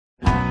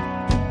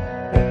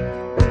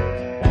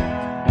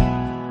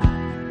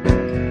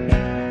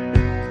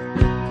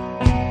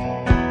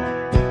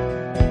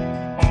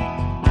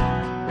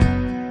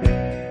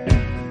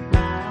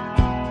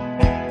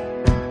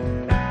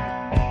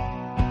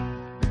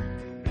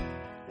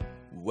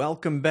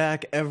Welcome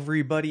back,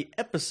 everybody.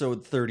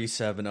 Episode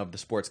 37 of the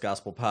Sports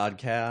Gospel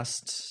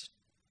Podcast.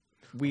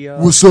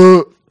 What's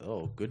up?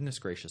 Oh, goodness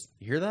gracious.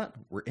 You hear that?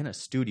 We're in a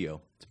studio.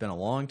 It's been a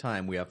long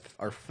time. We have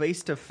our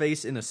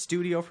face-to-face in a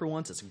studio for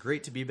once. It's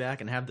great to be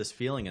back and have this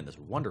feeling and this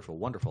wonderful,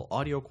 wonderful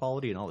audio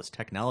quality and all this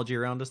technology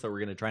around us that we're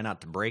going to try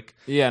not to break.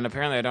 Yeah, and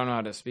apparently I don't know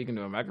how to speak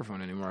into a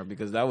microphone anymore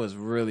because that was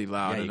really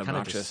loud and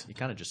obnoxious. You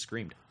kind of just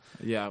screamed.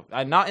 Yeah,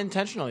 not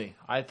intentionally.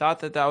 I thought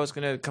that was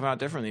going to come out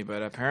differently,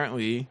 but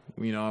apparently,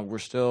 we're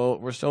still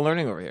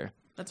learning over here.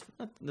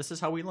 This is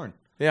how we learn.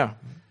 Yeah,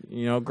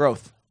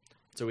 growth.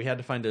 So we had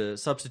to find a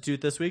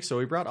substitute this week, so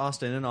we brought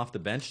Austin in off the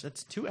bench.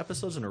 That's 2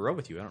 episodes in a row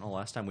with you. I don't know the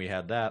last time we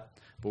had that.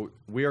 But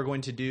we are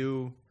going to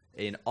do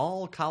an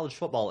all college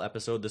football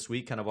episode this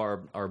week, kind of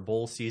our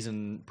bowl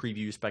season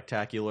preview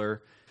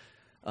spectacular.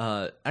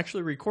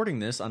 Actually recording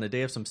this on a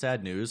day of some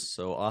sad news,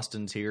 so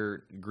Austin's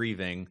here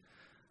grieving.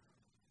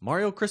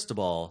 Mario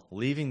Cristobal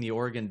leaving the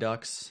Oregon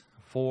Ducks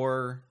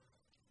for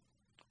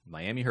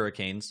Miami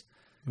Hurricanes.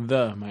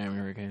 The Miami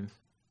Hurricanes.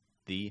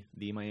 The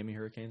Miami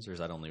Hurricanes, or is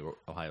that only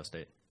Ohio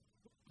State?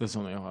 That's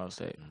only Ohio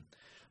State.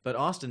 But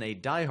Austin, a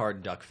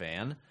diehard Duck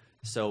fan,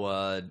 so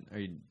are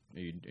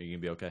you gonna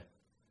be okay?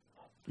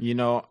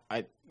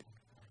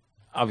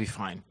 I'll be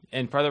fine.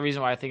 And part of the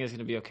reason why I think it's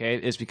gonna be okay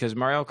is because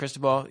Mario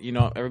Cristobal,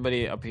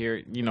 everybody up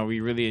here, we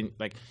really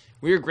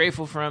we were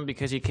grateful for him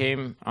because he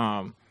came.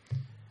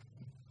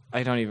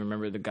 I don't even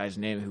remember the guy's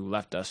name who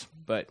left us,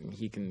 but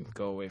he can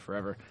go away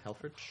forever.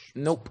 Helfrich?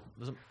 Nope.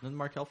 Wasn't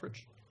Mark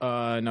Helfrich?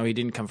 No, he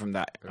didn't come from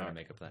that. Or did I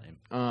make up that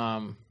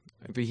name?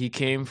 But he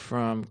came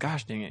from,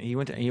 gosh dang it, he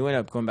went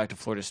up going back to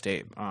Florida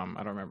State. I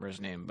don't remember his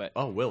name, but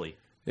Willie.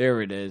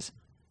 There it is.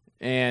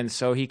 And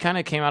so he kind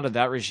of came out of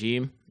that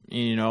regime,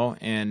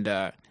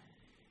 and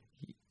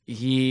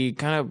he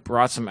kind of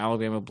brought some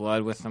Alabama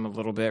blood with him a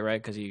little bit, right?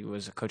 Because he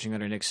was coaching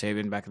under Nick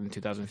Saban back in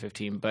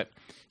 2015. But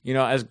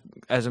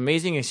as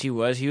amazing as he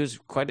was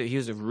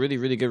a really,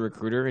 really good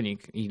recruiter, and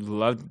he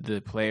loved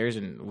the players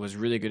and was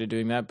really good at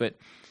doing that. But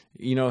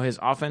his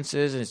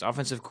offenses and his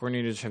offensive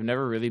coordinators have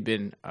never really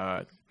been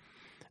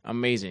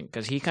amazing,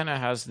 because he kind of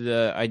has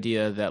the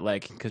idea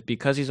that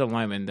because he's a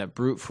lineman, that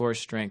brute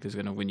force strength is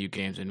going to win you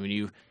games, and when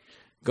you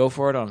go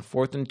for it on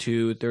 4th and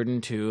 2, 3rd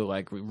and 2,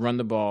 run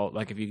the ball,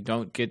 if you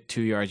don't get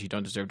 2 yards, you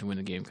don't deserve to win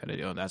the game kind of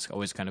deal. That's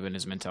always kind of been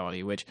his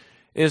mentality, which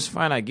is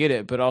fine, I get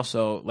it, but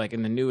also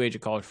in the new age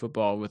of college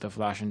football with the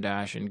flash and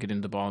dash and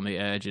getting the ball on the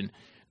edge and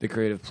the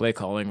creative play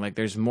calling,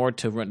 there's more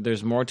to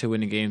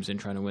winning games than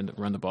trying to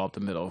run the ball up the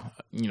middle,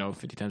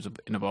 50 times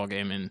in a ball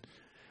game, and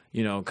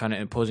kind of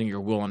imposing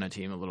your will on a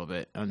team a little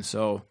bit. And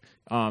so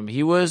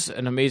he was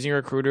an amazing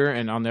recruiter,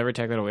 and I'll never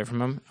take that away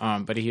from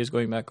him. But he is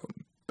going back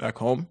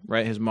home,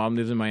 right? His mom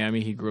lives in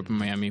Miami. He grew up in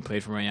Miami,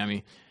 played for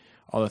Miami,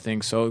 all the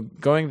things. So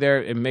going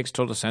there, it makes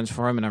total sense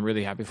for him, and I'm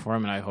really happy for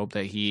him. And I hope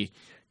that he,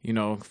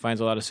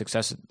 finds a lot of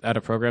success at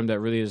a program that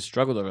really has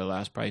struggled over the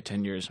last probably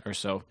 10 years or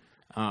so.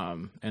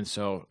 And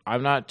so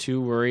I'm not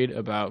too worried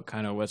about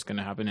kind of what's going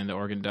to happen in the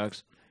Oregon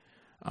Ducks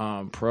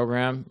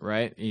program,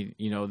 right?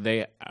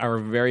 They are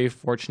very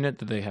fortunate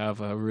that they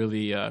have a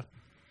really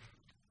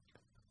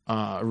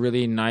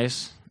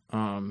nice,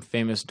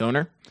 famous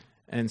donor.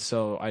 And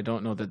so I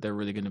don't know that they're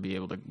really going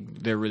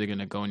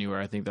to go anywhere.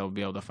 I think they'll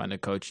be able to find a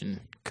coach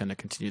and kind of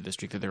continue the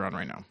streak that they're on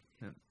right now.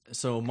 Yeah.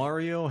 So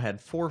Mario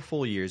had 4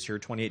 full years here.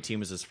 2018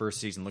 was his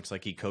first season. Looks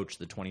like he coached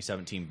the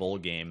 2017 bowl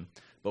game,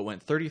 but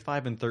went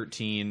 35 and 12,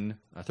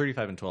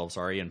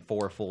 in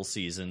 4 full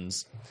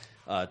seasons.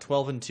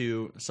 12 and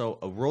 2. So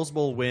a Rose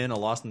Bowl win, a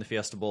loss in the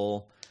Fiesta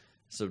Bowl.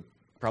 So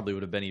probably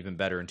would have been even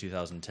better in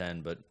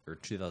 2010, or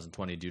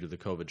 2020 due to the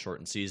COVID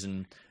shortened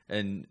season.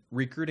 And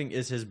recruiting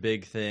is his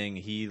big thing.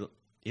 He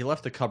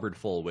left the cupboard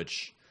full,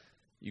 which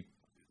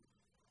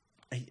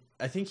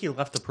I think he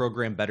left the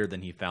program better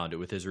than he found it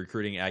with his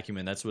recruiting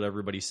acumen. That's what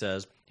everybody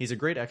says. He's a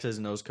great X's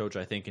and O's coach,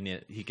 I think,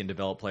 and he can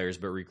develop players,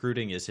 but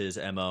recruiting is his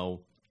MO,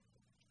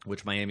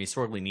 which Miami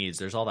sorely needs.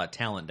 There's all that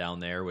talent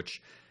down there,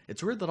 which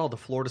it's weird that all the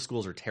Florida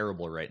schools are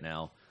terrible right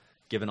now,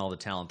 given all the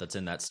talent that's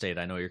in that state.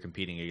 I know you're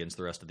competing against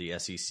the rest of the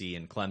SEC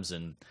and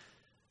Clemson,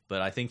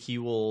 but I think he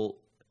will.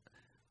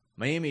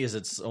 Miami is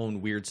its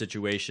own weird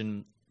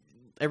situation.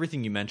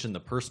 Everything you mentioned, the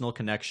personal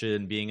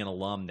connection, being an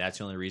alum, that's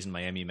the only reason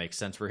Miami makes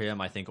sense for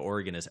him. I think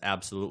Oregon is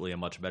absolutely a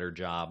much better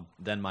job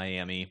than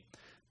Miami,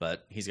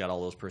 but he's got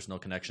all those personal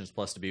connections,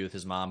 plus to be with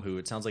his mom, who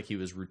it sounds like he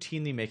was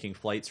routinely making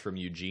flights from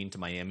Eugene to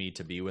Miami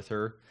to be with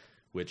her,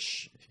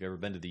 which, if you've ever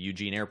been to the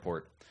Eugene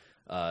airport,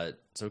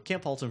 so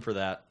can't fault him for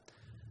that.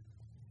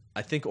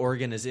 I think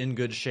Oregon is in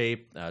good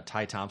shape.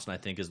 Ty Thompson, I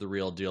think, is the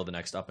real deal, the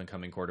next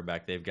up-and-coming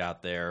quarterback they've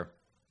got there.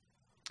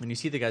 And you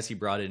see the guys he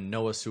brought in,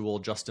 Noah Sewell,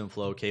 Justin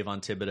Flo,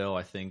 Kayvon Thibodeau.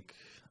 I think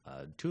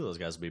 2 of those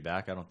guys will be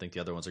back. I don't think the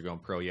other ones are going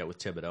pro yet with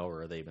Thibodeau,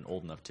 or are they even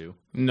old enough to?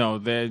 No,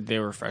 they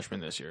were freshmen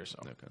this year.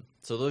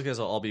 So those guys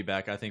will all be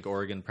back. I think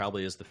Oregon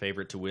probably is the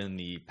favorite to win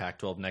the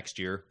Pac-12 next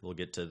year. We'll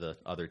get to the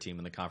other team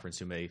in the conference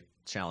who may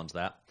challenge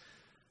that.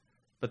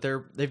 But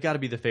they've got to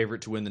be the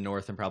favorite to win the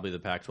North and probably the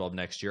Pac-12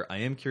 next year. I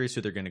am curious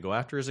who they're going to go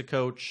after as a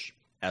coach.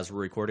 as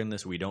we're recording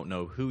this, we don't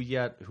know who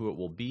it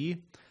will be.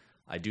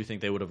 I do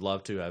think they would have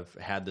loved to have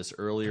had this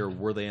earlier.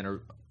 Were they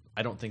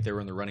I don't think they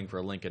were in the running for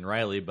a Lincoln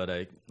Riley, but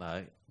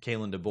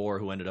Kalen DeBoer,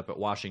 who ended up at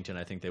Washington,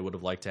 I think they would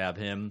have liked to have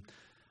him.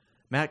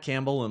 Matt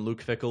Campbell and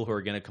Luke Fickell, who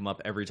are going to come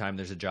up every time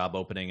there's a job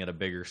opening at a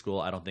bigger school.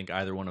 I don't think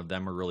either one of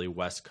them are really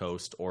West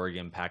Coast,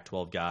 Oregon,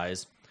 Pac-12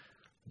 guys.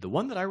 The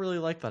one that I really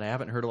like that I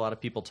haven't heard a lot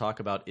of people talk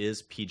about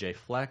is PJ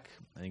Fleck.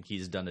 I think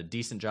he's done a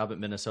decent job at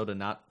Minnesota,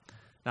 not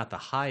the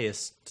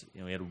highest.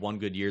 He had one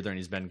good year there, and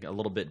he's been a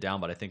little bit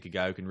down, but I think a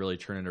guy who can really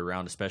turn it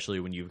around, especially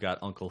when you've got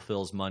Uncle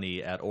Phil's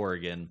money at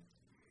Oregon.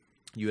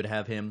 You would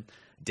have him.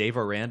 Dave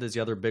Aranda is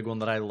the other big one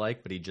that I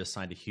like, but he just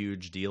signed a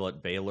huge deal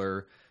at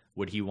Baylor.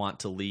 Would he want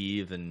to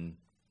leave? And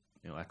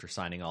after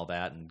signing all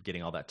that and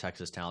getting all that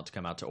Texas talent to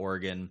come out to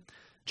Oregon,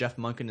 Jeff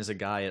Monken is a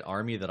guy at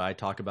Army that I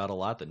talk about a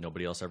lot that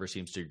nobody else ever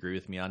seems to agree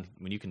with me on.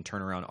 When you can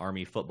turn around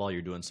Army football,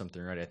 you're doing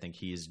something right. I think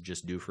he's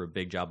just due for a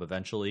big job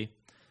eventually.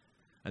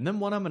 And then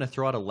one I'm going to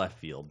throw out of left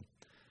field,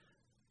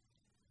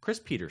 Chris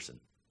Peterson.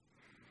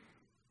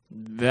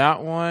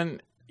 That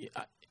one,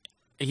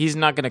 he's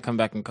not going to come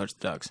back and coach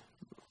the Ducks.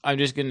 I'm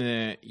just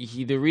gonna.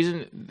 The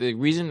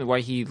reason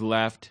why he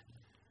left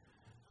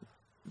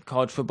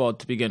college football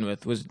to begin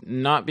with was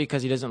not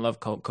because he doesn't love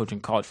coaching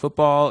college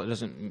football.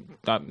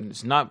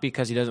 It's not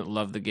because he doesn't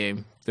love the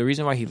game. The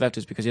reason why he left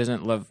is because he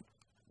doesn't love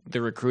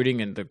the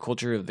recruiting and the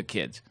culture of the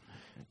kids.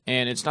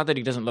 And it's not that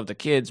he doesn't love the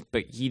kids,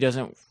 but he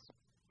doesn't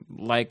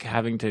like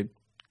having to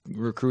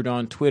recruit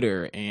on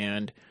Twitter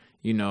and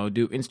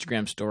do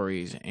Instagram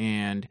stories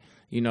and.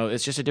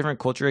 It's just a different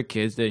culture of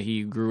kids that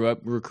he grew up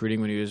recruiting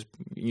when he was,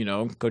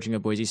 coaching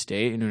at Boise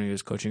State and when he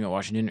was coaching at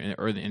Washington in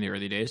the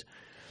early days.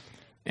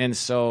 And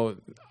so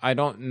I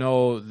don't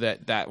know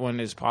that one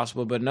is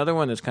possible. But another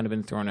one that's kind of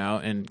been thrown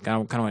out, and I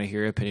kind of want to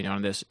hear your opinion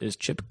on this, is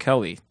Chip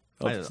Kelly.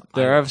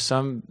 There are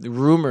some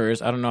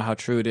rumors, I don't know how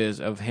true it is,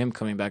 of him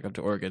coming back up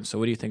to Oregon. So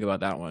what do you think about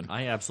that one?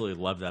 I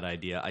absolutely love that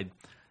idea.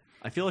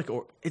 I feel like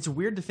it's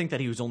weird to think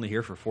that he was only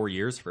here for 4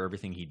 years for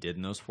everything he did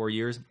in those 4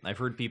 years. I've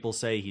heard people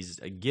say he's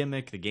a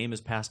gimmick, the game has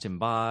passed him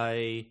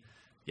by,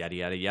 yada,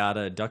 yada,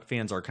 yada. Duck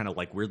fans are kind of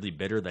like weirdly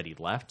bitter that he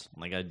left.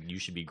 You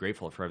should be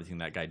grateful for everything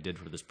that guy did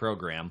for this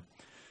program.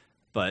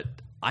 But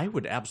I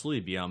would absolutely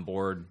be on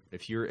board.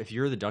 If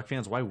you're the Duck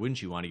fans, why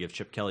wouldn't you want to give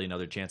Chip Kelly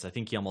another chance? I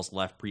think he almost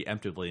left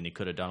preemptively, and he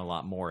could have done a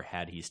lot more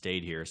had he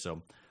stayed here.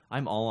 So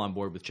I'm all on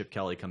board with Chip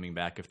Kelly coming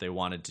back if they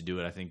wanted to do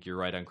it. I think you're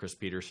right on Chris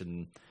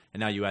Peterson. And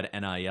now you add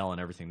NIL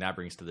and everything that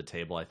brings to the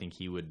table. I think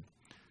he would.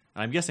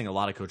 And I'm guessing a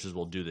lot of coaches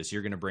will do this.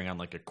 You're going to bring on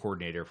like a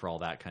coordinator for all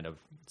that kind of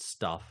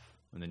stuff,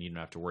 and then you don't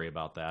have to worry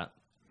about that.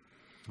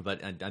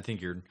 But I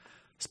think you're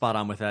spot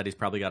on with that. He's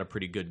probably got a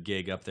pretty good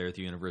gig up there at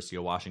the University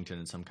of Washington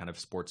in some kind of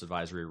sports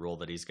advisory role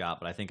that he's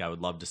got. But I think I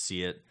would love to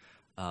see it.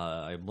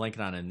 I'm blanking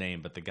on a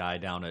name, but the guy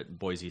down at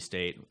Boise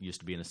State used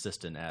to be an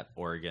assistant at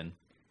Oregon.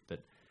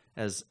 But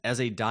as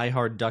a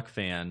diehard Duck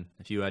fan,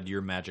 if you had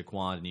your magic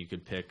wand and you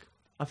could pick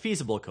a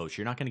feasible coach.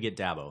 You're not going to get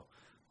Dabo,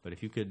 but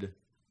if you could,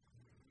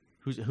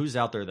 who's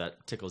out there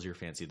that tickles your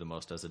fancy the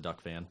most as a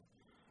Duck fan?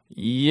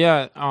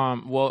 Yeah,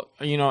 well,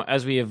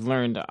 as we have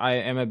learned, I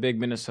am a big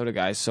Minnesota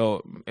guy.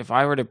 So if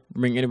I were to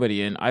bring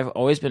anybody in, I've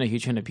always been a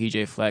huge fan of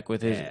PJ Fleck.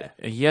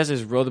 He has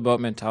his row the boat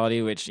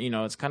mentality, which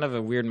it's kind of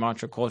a weird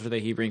mantra culture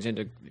that he brings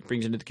into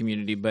the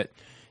community, but.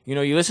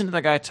 You listen to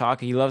that guy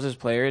talk. He loves his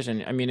players,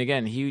 and I mean,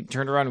 again, he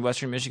turned around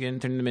Western Michigan,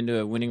 turned them into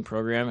a winning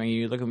program. And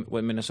you look at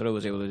what Minnesota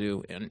was able to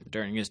do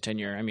during his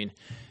tenure. I mean,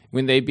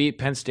 when they beat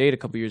Penn State a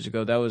couple years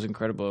ago, that was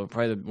incredible.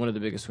 Probably one of the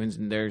biggest wins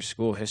in their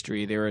school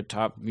history. They were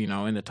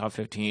in the top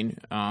 15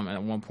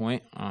 at one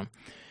point.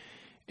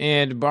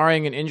 And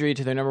barring an injury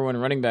to their number one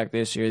running back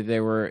this year,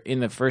 they were in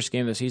the first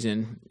game of the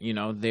season.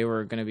 They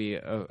were going to be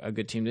a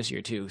good team this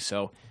year too.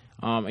 So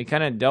it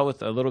kind of dealt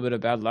with a little bit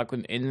of bad luck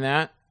in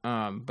that.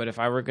 But if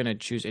I were going to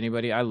choose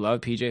anybody, I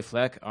love PJ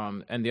Fleck.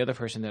 And the other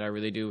person that I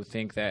really do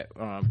think that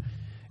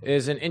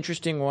is an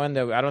interesting one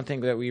that I don't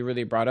think that we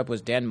really brought up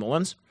was Dan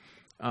Mullins.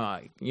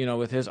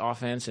 With his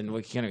offense and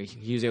what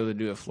he was able to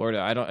do at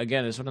Florida.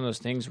 Again, it's one of those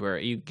things where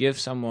you give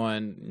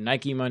someone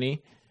Nike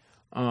money,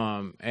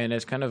 and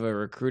it's kind of a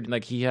recruiting.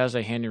 Like he has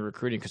a hand in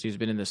recruiting because he's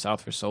been in the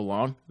South for so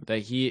long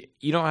that you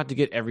don't have to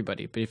get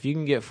everybody, but if you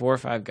can get 4 or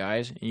 5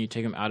 guys and you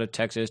take them out of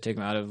Texas, take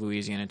them out of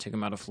Louisiana, take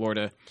them out of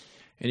Florida.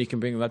 And you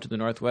can bring them up to the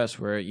Northwest,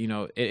 where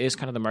it is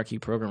kind of the marquee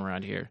program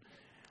around here.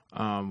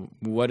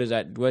 What is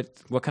that?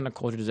 What kind of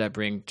culture does that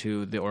bring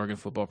to the Oregon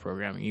football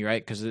program? You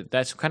right? Because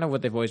that's kind of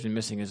what they've always been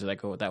missing is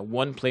like that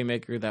one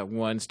playmaker, that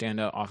one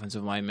standout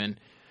offensive lineman,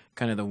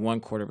 kind of the one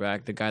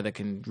quarterback, the guy that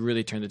can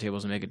really turn the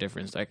tables and make a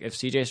difference. Like if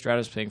C.J. Stroud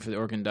is playing for the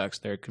Oregon Ducks,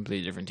 they're a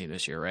completely different team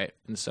this year, right?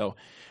 And so,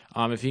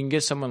 if you can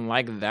get someone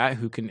like that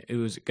who's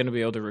going to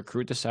be able to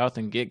recruit the South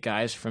and get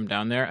guys from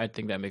down there, I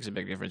think that makes a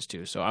big difference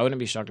too. So I wouldn't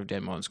be shocked if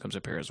Dan Mullins comes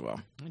up here as well.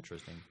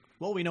 Interesting.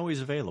 Well, we know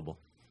he's available.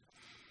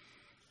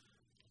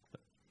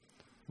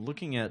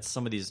 Looking at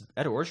some of these,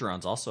 Ed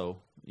Orgeron's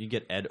also. You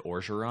get Ed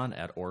Orgeron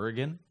at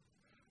Oregon.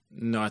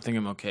 No, I think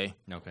I'm okay.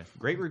 Okay.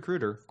 Great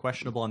recruiter.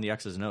 Questionable on the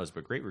X's and O's,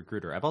 but great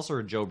recruiter. I've also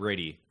heard Joe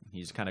Brady.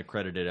 He's kind of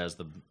credited as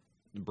the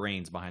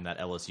brains behind that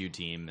LSU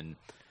team, and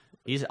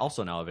he's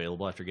also now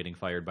available after getting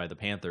fired by the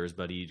Panthers,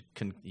 but he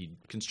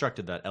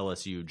constructed that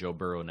LSU Joe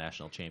Burrow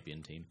national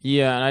champion team.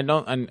 Yeah,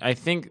 and I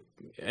think,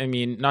 I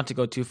mean, not to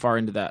go too far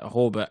into that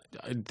hole, but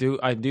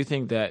I do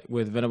think that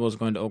with Venables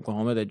going to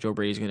Oklahoma, that Joe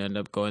Brady's going to end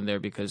up going there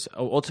because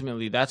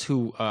ultimately that's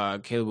who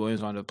Caleb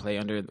Williams wanted to play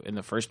under in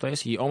the first place.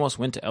 He almost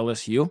went to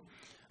LSU,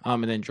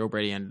 and then Joe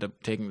Brady ended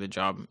up taking the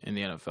job in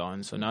the NFL,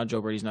 and so now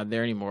Joe Brady's not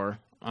there anymore.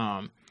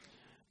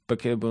 But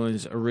Caleb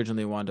Williams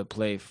originally wanted to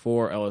play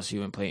for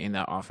LSU and play in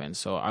that offense.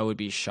 So I would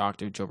be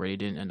shocked if Joe Brady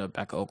didn't end up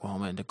back at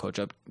Oklahoma and to coach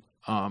up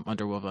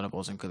under Will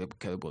Venables and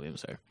Caleb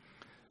Williams there.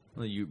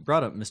 Well, you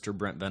brought up Mr.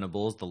 Brent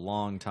Venables, the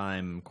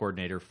longtime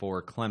coordinator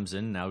for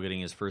Clemson, now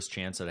getting his first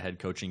chance at a head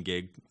coaching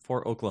gig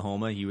for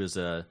Oklahoma. He was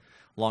a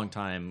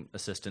longtime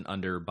assistant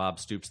under Bob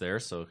Stoops there,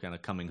 so kind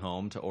of coming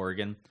home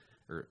to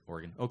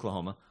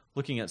Oklahoma.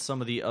 Looking at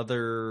some of the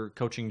other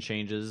coaching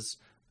changes,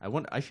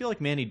 I feel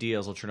like Manny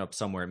Diaz will turn up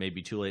somewhere. It may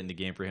be too late in the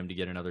game for him to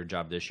get another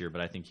job this year, but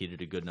I think he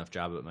did a good enough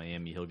job at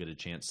Miami. He'll get a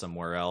chance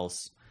somewhere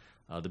else.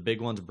 The big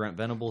ones, Brent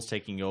Venables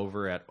taking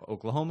over at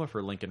Oklahoma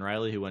for Lincoln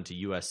Riley, who went to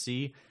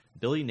USC.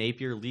 Billy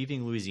Napier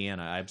leaving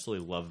Louisiana. I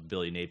absolutely love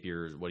Billy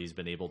Napier, what he's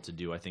been able to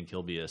do. I think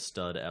he'll be a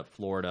stud at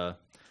Florida.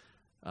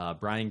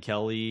 Brian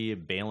Kelly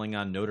bailing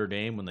on Notre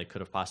Dame when they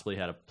could have possibly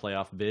had a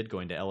playoff bid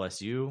going to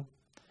LSU.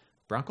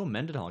 Bronco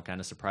Mendenhall kind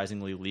of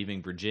surprisingly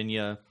leaving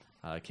Virginia.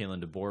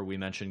 Kalen DeBoer, we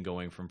mentioned,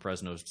 going from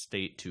Fresno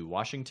State to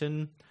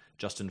Washington.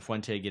 Justin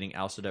Fuente getting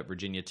ousted at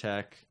Virginia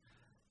Tech.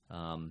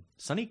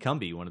 Sonny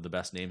Cumbie, one of the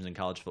best names in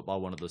college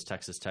football, one of those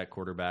Texas Tech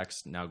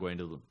quarterbacks, now going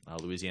to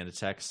Louisiana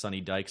Tech. Sonny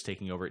Dykes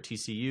taking over at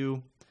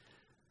TCU.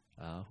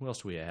 Who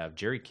else do we have?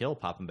 Jerry Kill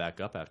popping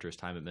back up after his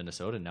time at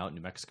Minnesota, now at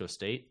New Mexico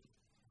State.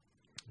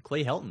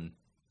 Clay Helton,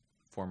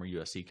 former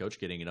USC coach,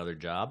 getting another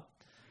job.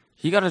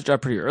 He got his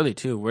job pretty early,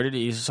 too. Where did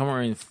he? He's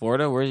somewhere in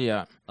Florida? Where's he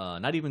at?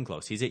 Not even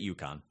close. He's at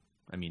UConn.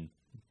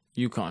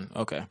 UConn,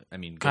 okay.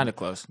 Kind of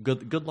close.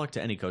 Good luck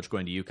to any coach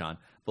going to UConn.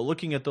 But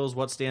looking at those,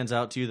 what stands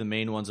out to you? The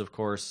main ones, of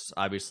course,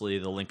 obviously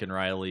the Lincoln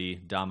Riley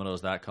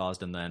dominoes that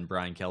caused, and then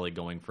Brian Kelly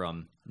going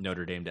from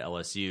Notre Dame to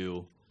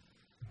LSU.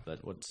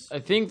 But I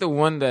think the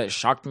one that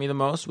shocked me the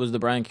most was the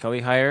Brian Kelly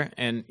hire,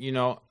 and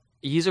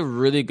he's a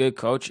really good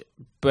coach,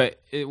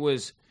 but it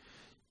was,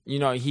 he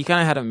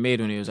kind of had it made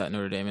when he was at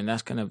Notre Dame, and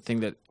that's kind of the thing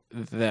that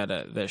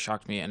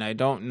shocked me. And I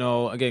don't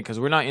know, again, because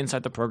we're not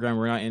inside the program,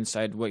 we're not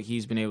inside what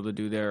he's been able to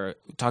do there,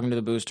 talking to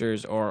the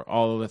boosters or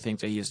all of the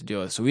things that he has to deal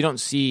with. So we don't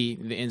see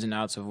the ins and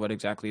outs of what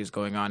exactly is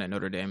going on at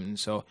Notre Dame. And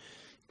so,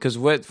 because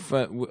what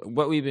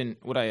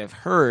I have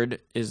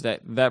heard is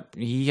that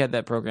he had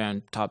that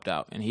program topped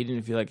out, and he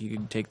didn't feel like he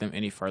could take them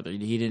any farther.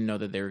 He didn't know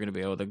that they were going to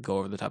be able to go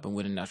over the top and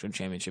win a national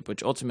championship,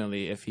 which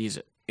ultimately, if he's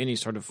any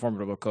sort of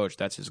formidable coach,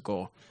 that's his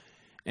goal.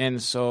 And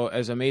so,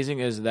 as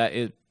amazing as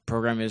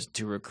program is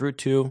to recruit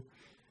to,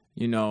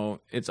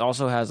 it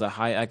also has a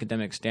high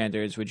academic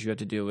standards which you have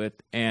to deal with,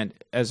 and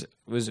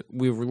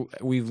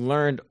we've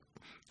learned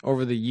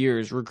over the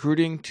years,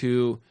 recruiting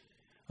to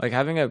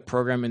having a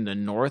program in the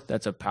North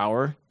that's a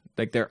power,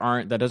 that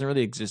doesn't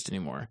really exist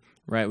anymore,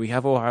 right? We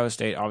have Ohio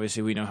State,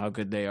 obviously we know how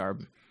good they are,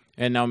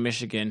 and now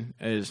Michigan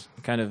is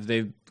I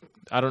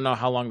don't know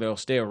how long they'll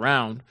stay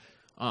around,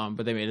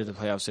 but they made it to the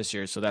playoffs this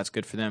year, so that's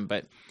good for them.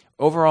 But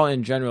overall,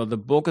 in general, the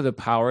bulk of the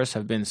powers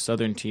have been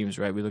Southern teams,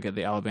 right? We look at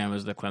the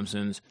Alabamas, the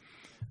Clemsons,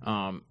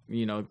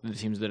 the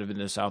teams that have been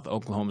in the South,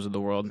 Oklahomas of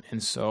the world.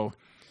 And so,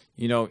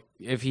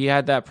 if he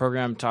had that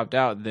program topped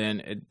out,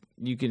 then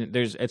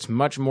it's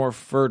much more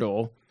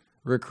fertile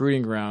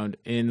recruiting ground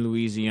in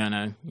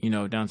Louisiana,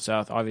 down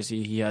south.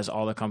 Obviously, he has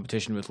all the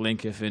competition with Lane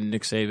Kiffin,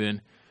 Nick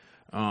Saban,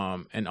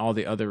 and all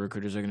the other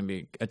recruiters are going to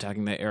be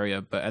attacking that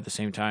area. But at the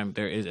same time,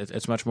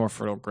 it's much more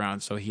fertile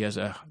ground. So he has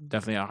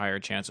definitely a higher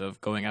chance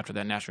of going after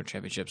that national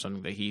championship,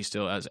 something that he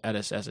still, as a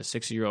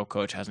 60-year-old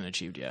coach, hasn't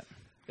achieved yet.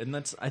 And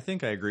I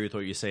think I agree with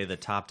what you say, the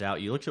topped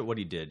out. You looked at what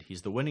he did.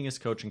 He's the winningest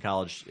coach in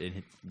college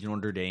in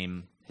Notre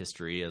Dame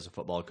history as a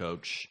football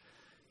coach.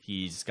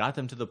 He's got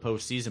them to the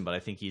postseason, but I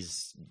think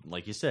he's,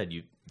 like you said,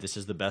 this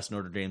is the best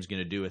Notre Dame's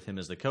going to do with him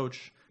as the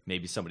coach.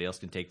 Maybe somebody else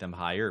can take them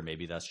higher.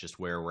 Maybe that's just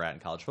where we're at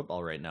in college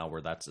football right now, where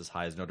that's as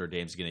high as Notre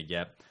Dame's going to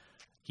get.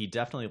 He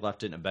definitely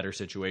left it in a better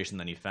situation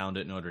than he found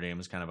it. Notre Dame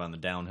was kind of on the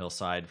downhill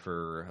side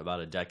for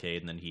about a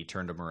decade, and then he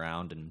turned them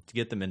around and to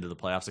get them into the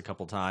playoffs a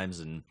couple times.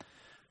 And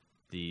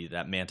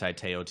that Manti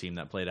Te'o team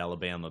that played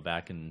Alabama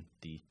back in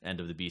the end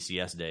of the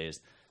BCS days.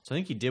 So I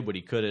think he did what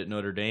he could at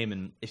Notre Dame.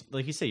 And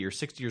like you say, you're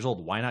 60 years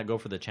old. Why not go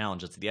for the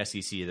challenge? It's the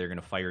SEC. They're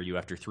going to fire you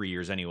after 3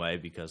 years anyway,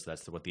 because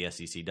that's what the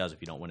SEC does if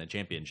you don't win a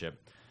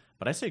championship.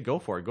 But I say go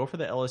for it. Go for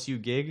the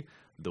LSU gig.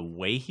 The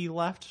way he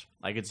left,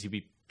 I could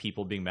see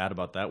people being mad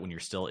about that when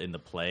you're still in the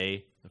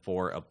play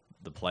for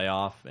the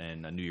playoff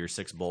and a New Year's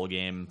Six bowl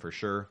game for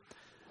sure.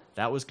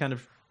 That was kind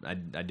of, I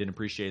didn't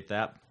appreciate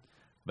that.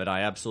 But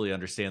I absolutely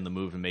understand the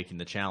move in making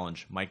the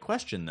challenge. My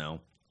question, though,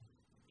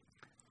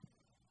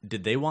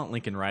 did they want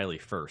Lincoln Riley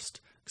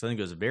first? Because I think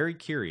it was very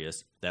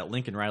curious that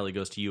Lincoln Riley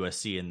goes to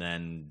USC, and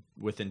then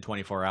within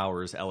 24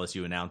 hours,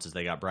 LSU announces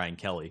they got Brian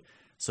Kelly.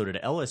 So did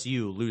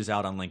LSU lose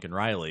out on Lincoln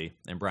Riley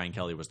and Brian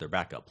Kelly was their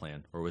backup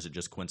plan, or was it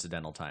just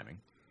coincidental timing?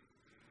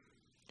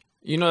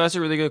 That's a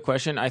really good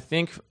question. I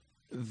think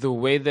the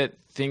way that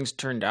things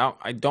turned out,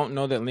 I don't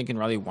know that Lincoln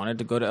Riley wanted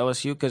to go to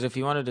LSU, because if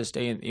he wanted to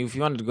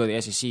go to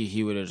the SEC,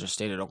 he would have just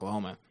stayed at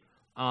Oklahoma.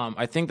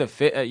 I think the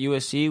fit at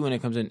USC when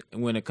it comes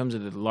to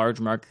the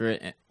large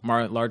market,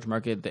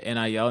 the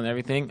NIL and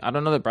everything, I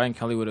don't know that Brian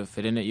Kelly would have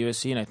fit in at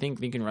USC, and I think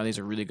Lincoln Riley's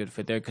a really good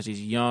fit there because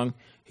he's young,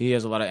 he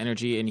has a lot of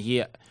energy, and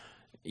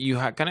you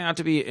kind of have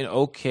to be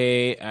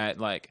okay at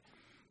like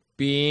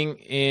being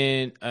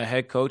in a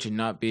head coach and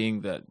not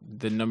being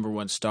the number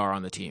one star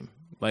on the team.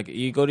 Like,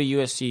 you go to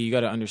USC, you got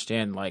to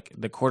understand, like,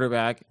 the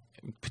quarterback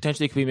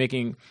potentially could be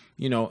making,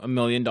 $1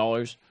 million,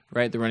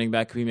 right? The running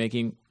back could be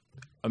making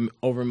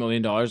over $1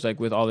 million, like,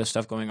 with all this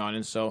stuff going on.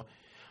 And so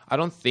I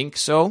don't think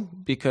so,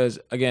 because,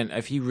 again,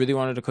 if he really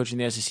wanted to coach in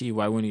the SEC,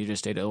 why wouldn't he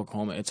just stay to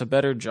Oklahoma? It's a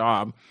better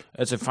job.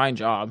 It's a fine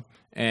job.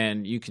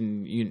 And you're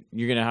going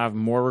to have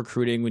more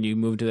recruiting when you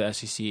move to the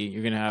SEC.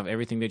 You're going to have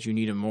everything that you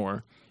need and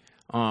more,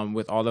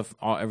 with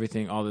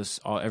everything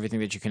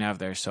that you can have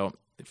there. So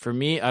for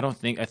me, I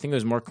think it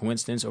was more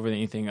coincidence over than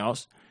anything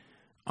else.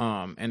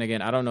 And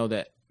again, I don't know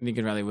that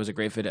Lincoln Riley was a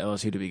great fit at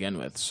LSU to begin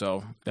with,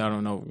 so I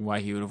don't know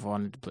why he would have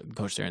wanted to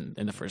coach there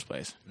in the first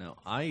place. No,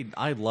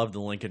 I love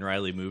the Lincoln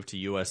Riley move to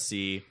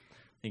USC. I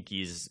think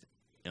he's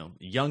a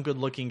young,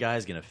 good-looking guy.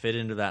 He's going to fit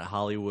into that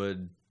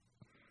Hollywood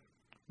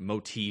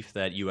motif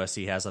that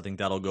USC has. I think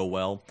that'll go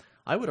well.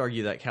 I would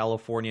argue that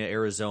California,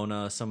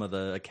 Arizona, some of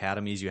the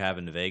academies you have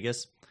in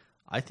Vegas,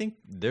 I think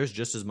there's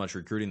just as much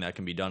recruiting that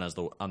can be done as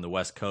on the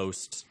West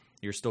Coast.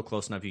 You're still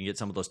close enough. You can get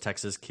some of those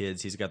Texas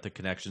kids. He's got the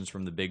connections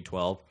from the Big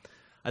 12.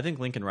 I think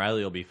Lincoln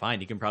Riley will be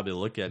fine. He can probably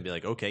look at it and be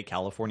like, okay,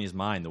 California's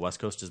mine. The West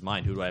Coast is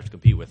mine. Who do I have to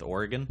compete with?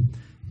 Oregon,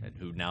 and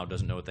who now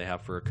doesn't know what they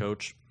have for a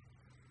coach.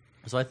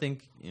 So I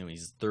think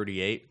he's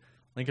 38.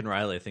 Lincoln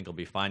Riley, I think, will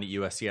be fine at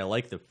USC. I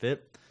like the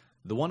fit.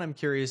 The one I'm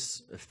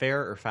curious,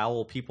 fair or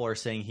foul, people are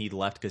saying he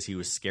left because he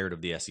was scared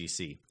of the SEC.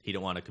 He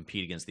didn't want to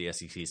compete against the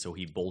SEC, so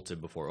he bolted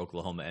before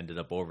Oklahoma ended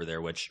up over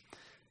there, which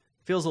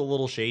feels a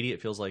little shady.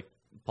 It feels like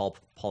Paul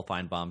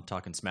Feinbaum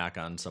talking smack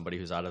on somebody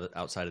who's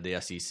outside of the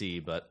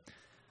SEC, but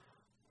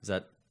is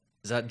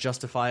that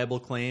justifiable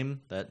claim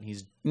that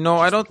he's... No,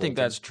 I don't think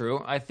that's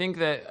true. I think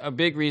that a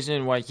big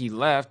reason why he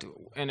left,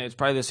 and it's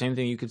probably the same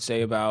thing you could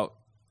say about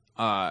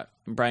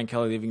Brian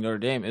Kelly leaving Notre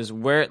Dame, is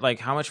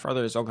how much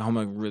farther is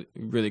Oklahoma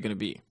really going to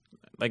be?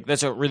 Like,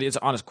 it's an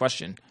honest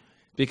question,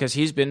 because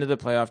he's been to the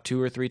playoff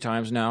 2 or 3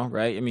 times now,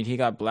 right? I mean, he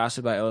got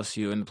blasted by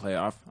LSU in the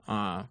playoff.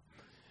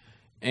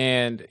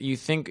 And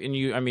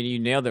you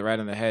nailed it right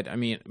on the head. I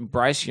mean,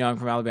 Bryce Young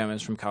from Alabama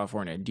is from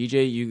California.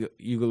 DJ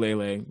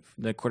Uiagalelei,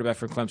 the quarterback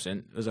for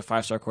Clemson, is a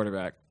 5-star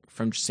quarterback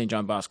from St.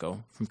 John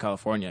Bosco from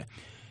California.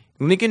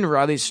 Lincoln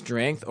Riley's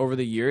strength over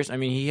the years, I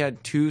mean, he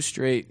had 2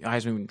 straight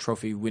Heisman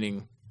Trophy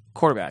winning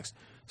quarterbacks.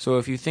 So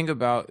if you think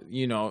about,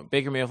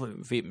 Baker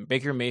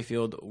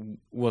Mayfield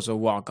was a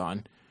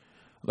walk-on.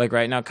 Like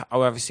right now,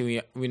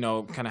 obviously we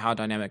know kind of how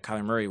dynamic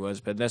Kyler Murray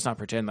was, but let's not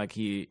pretend like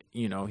he's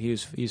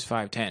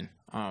 5'10".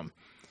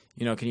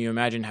 Can you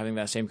imagine having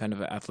that same kind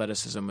of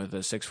athleticism with a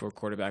 6'4"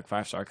 quarterback,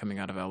 5-star coming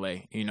out of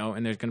LA,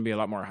 and there's going to be a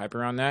lot more hype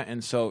around that.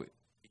 And so,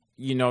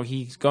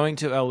 he's going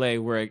to LA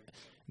where,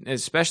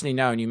 especially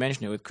now, and you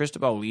mentioned it, with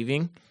Cristobal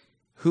leaving,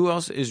 who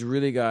else is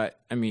really got,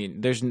 I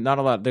mean, there's not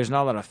a lot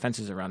of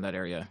fences around that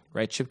area,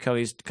 right? Chip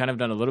Kelly's kind of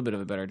done a little bit of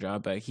a better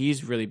job, but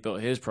he's really built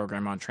his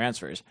program on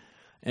transfers.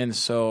 And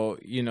so,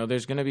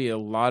 there's going to be a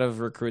lot of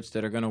recruits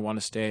that are going to want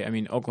to stay. I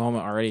mean, Oklahoma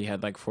already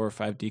had like 4 or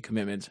 5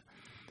 decommitments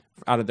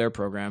out of their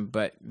program,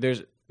 but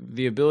there's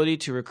the ability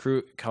to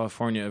recruit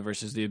California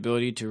versus the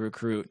ability to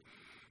recruit,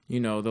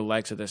 the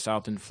likes of the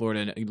South in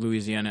Florida,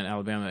 Louisiana, and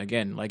Alabama.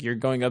 Again, like, you're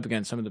going up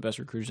against some of the best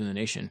recruiters in the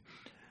nation,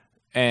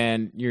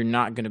 and you're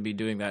not going to be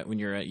doing that when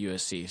you're at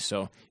USC.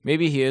 So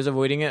maybe he is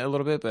avoiding it a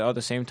little bit, but at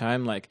the same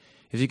time, like,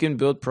 if you can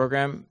build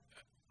program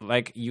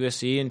like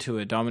USC into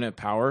a dominant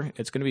power,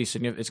 it's going to be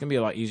significant. It's going to be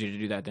a lot easier to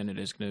do that than it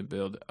is going to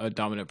build a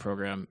dominant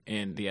program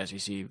in the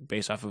SEC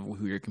based off of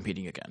who you're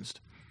competing against.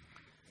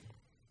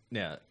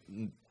 Yeah,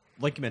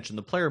 like you mentioned,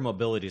 the player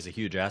mobility is a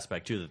huge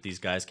aspect, too, that these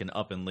guys can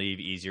up and leave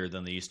easier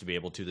than they used to be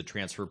able to. The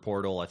transfer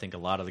portal, I think a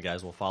lot of the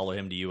guys will follow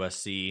him to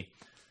USC.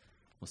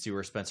 We'll see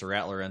where Spencer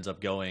Rattler ends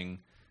up going.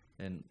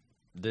 And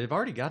they've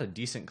already got a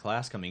decent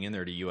class coming in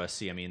there to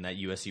USC. I mean, that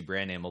USC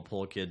brand name will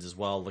pull kids as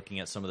well. Looking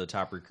at some of the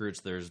top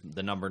recruits, there's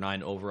the number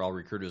 9 overall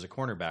recruit who's a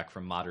cornerback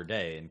from Mater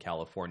Dei in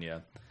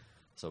California.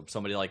 So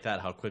somebody like that,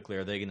 how quickly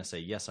are they going to say,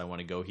 yes, I want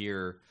to go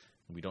here?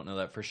 We don't know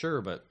that for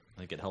sure, but I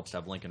think it helps to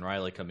have Lincoln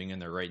Riley coming in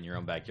there right in your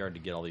own backyard to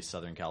get all these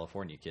Southern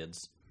California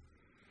kids.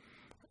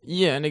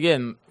 Yeah, and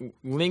again,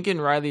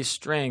 Lincoln Riley's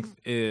strength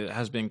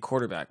has been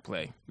quarterback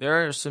play.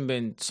 There have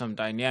been some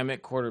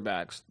dynamic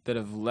quarterbacks that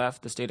have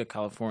left the state of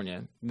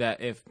California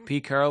that if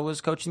Pete Carroll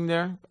was coaching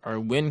there, or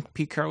when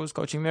Pete Carroll was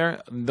coaching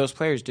there, those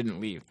players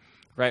didn't leave,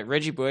 right?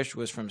 Reggie Bush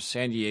was from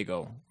San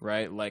Diego,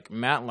 right? Like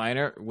Matt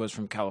Leinart was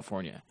from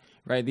California,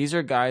 right? These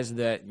are guys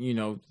that,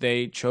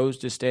 they chose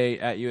to stay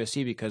at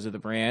USC because of the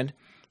brand,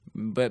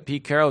 But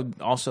Pete Carroll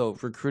also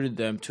recruited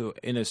them to,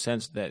 in a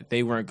sense, that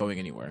they weren't going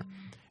anywhere.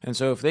 And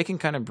so if they can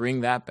kind of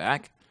bring that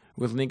back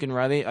with Lincoln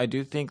Riley, I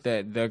do think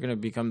that they're going to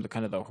become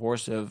the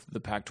horse of the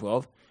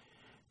Pac-12.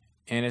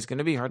 And it's going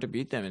to be hard to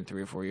beat them in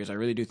 3 or 4 years. I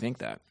really do think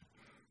that.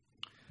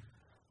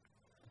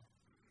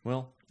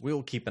 Well,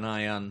 we'll keep an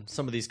eye on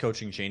some of these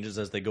coaching changes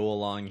as they go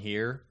along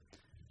here.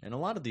 And a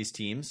lot of these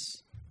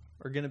teams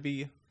are going to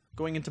be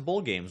going into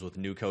bowl games with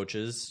new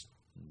coaches,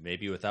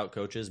 maybe without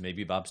coaches,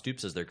 maybe Bob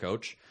Stoops as their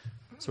coach.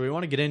 So we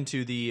want to get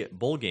into the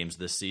bowl games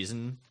this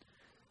season.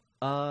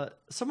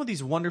 Some of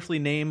these wonderfully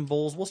named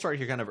bowls, we'll start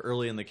here kind of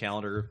early in the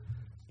calendar.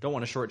 Don't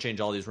want to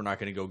shortchange all these. We're not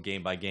going to go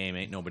game by game.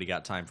 Ain't nobody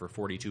got time for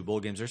 42 bowl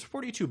games. There's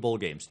 42 bowl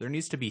games. There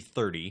needs to be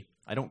 30.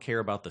 I don't care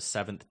about the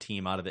 7th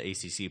team out of the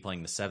ACC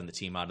playing the 7th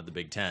team out of the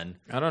Big Ten.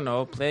 I don't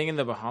know. Playing in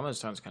the Bahamas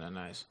sounds kind of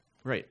nice.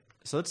 Right.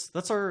 So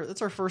that's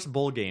our first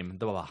bowl game,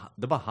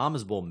 the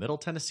Bahamas Bowl, Middle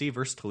Tennessee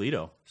versus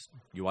Toledo.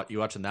 You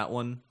watching that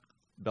one,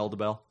 bell to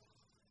bell?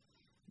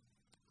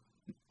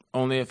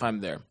 Only if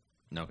I'm there.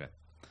 Okay.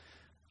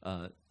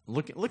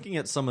 Looking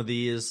at some of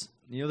these,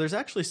 there's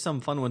actually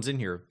some fun ones in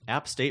here.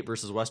 App State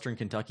versus Western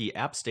Kentucky.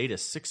 App State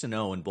is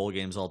 6-0 in bowl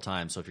games all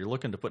time. So if you're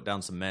looking to put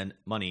down some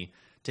money,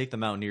 take the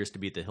Mountaineers to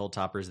beat the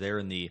Hilltoppers there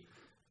in the.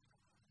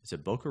 Is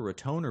it Boca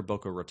Raton or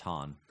Boca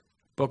Raton?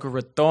 Boca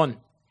Raton.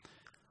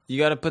 You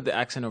got to put the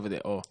accent over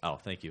the O. Oh,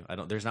 thank you.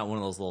 There's not one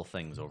of those little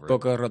things over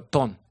Boca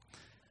Raton.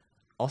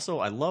 Also,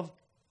 I love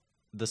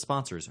the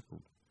sponsors.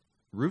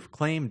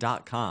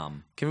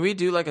 Roofclaim.com. Can we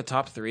do like a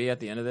top 3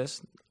 at the end of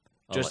this?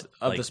 Just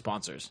the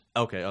sponsors.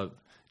 Okay. Do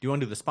you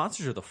want to do the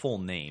sponsors or the full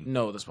name?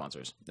 No, the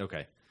sponsors.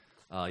 Okay.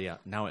 Yeah.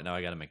 Now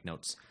I got to make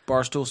notes.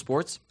 Barstool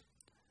Sports.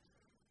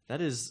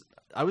 That is.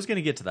 I was going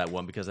to get to that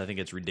one because I think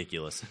it's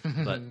ridiculous.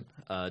 But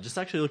just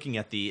actually looking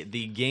at the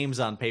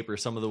games on paper,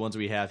 some of the ones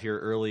we have here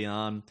early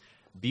on,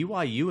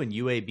 BYU and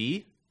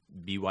UAB,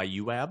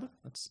 BYU-AB.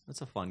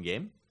 That's a fun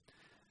game.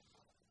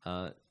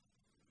 I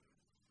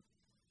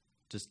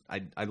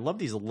love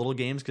these little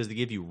games because they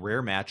give you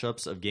rare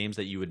matchups of games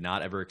that you would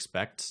not ever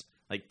expect.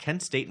 Like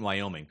Kent State and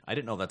Wyoming. I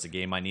didn't know that's a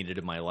game I needed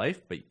in my life,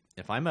 but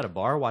if I'm at a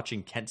bar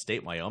watching Kent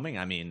State, Wyoming,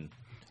 I mean...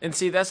 And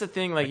see, that's the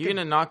thing. Like, you're going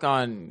to knock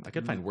on... I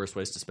could find worse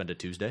ways to spend a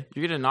Tuesday.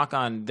 You're going to knock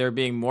on there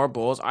being more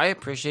bowls. I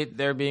appreciate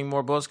there being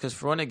more bowls because,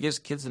 for one, it gives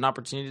kids an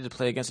opportunity to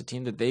play against a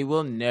team that they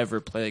will never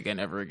play again,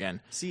 ever again.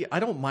 See,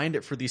 I don't mind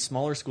it for these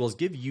smaller schools.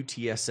 Give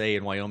UTSA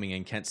and Wyoming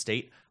and Kent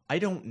State. I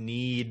don't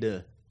need...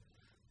 Of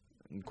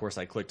course,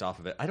 I clicked off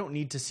of it. I don't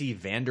need to see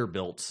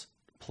Vanderbilt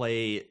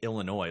play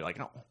Illinois. Like,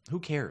 no, who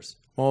cares?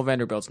 Well,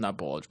 Vanderbilt's not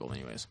bowl eligible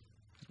anyways.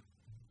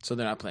 So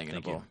they're not playing in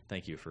a bowl.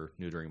 Thank you for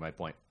neutering my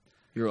point.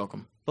 You're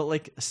welcome. But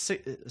like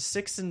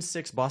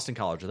 6-6 Boston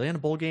College, are they in a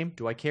bowl game?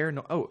 Do I care?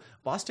 No. Oh,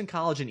 Boston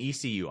College and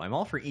ECU. I'm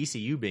all for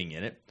ECU being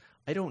in it.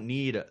 I don't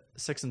need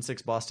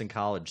 6-6 Boston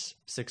College,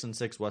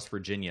 6-6 West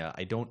Virginia.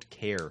 I don't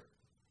care.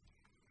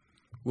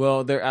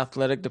 Well, their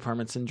athletic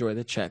departments enjoy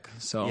the check.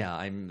 So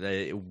yeah,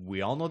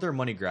 we all know they're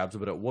money grabs,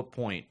 but at what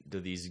point do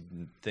these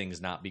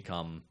things not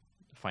become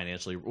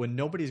financially? When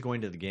nobody's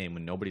going to the game,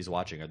 when nobody's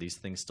watching, are these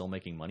things still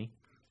making money?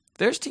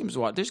 There's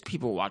there's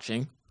people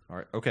watching. All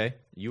right, okay.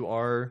 You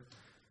are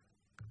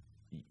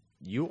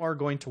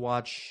going to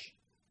watch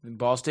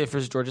Ball State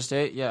versus Georgia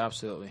State? Yeah,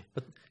 absolutely.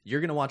 But you're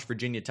going to watch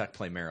Virginia Tech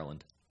play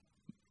Maryland.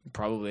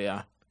 Probably,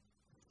 yeah.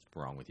 What's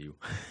wrong with you?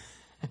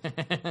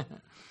 All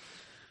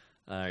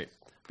right.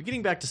 But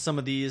getting back to some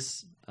of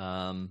these,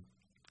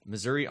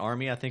 Missouri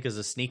Army, I think, is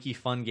a sneaky,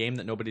 fun game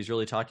that nobody's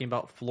really talking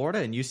about. Florida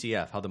and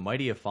UCF, how the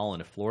mighty have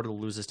fallen. If Florida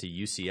loses to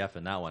UCF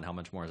in that one, how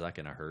much more is that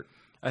going to hurt?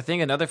 I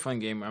think another fun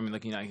game I'm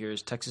looking at here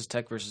is Texas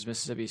Tech versus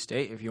Mississippi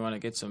State. If you want to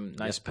get some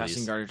nice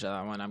passing yardage at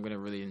that one, I'm going to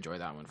really enjoy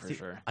that one for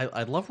sure.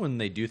 I love when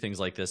they do things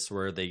like this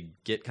where they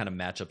get kind of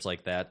matchups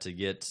like that to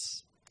get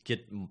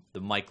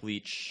the Mike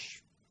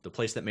Leach, the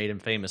place that made him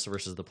famous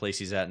versus the place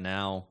he's at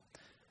now.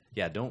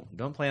 Yeah,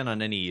 don't plan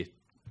on any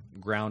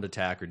ground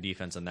attack or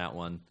defense in that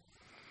one.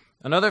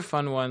 Another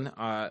fun one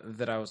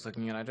that I was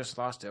looking at, I just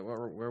lost it.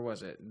 Where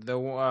was it?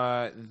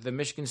 The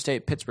Michigan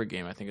State Pittsburgh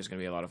game, I think, is going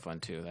to be a lot of fun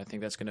too. I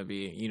think that's going to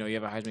be, you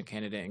have a Heisman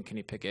candidate in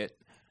Kenny Pickett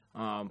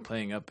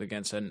playing up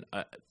against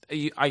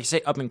I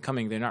say up and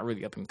coming. They're not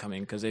really up and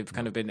coming because they've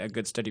kind of been a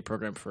good steady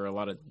program for a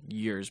lot of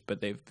years,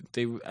 but they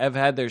have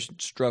had their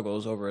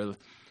struggles over the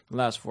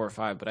last 4 or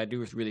 5. But I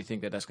do really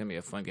think that that's going to be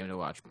a fun game to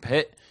watch.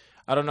 Pitt,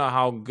 I don't know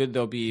how good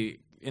they'll be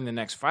in the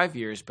next 5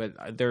 years,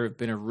 but they've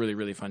been a really,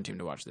 really fun team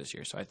to watch this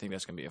year. So I think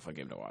that's going to be a fun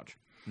game to watch.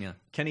 Yeah.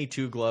 Kenny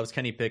Two Gloves,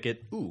 Kenny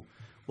Pickett. Ooh.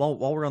 While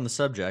we're on the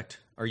subject,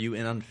 are you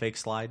in on fake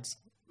slides?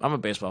 I'm a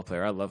baseball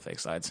player. I love fake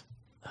slides.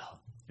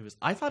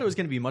 I thought it was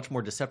going to be much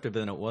more deceptive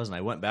than it was, and I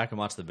went back and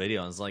watched the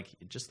video, and it's like,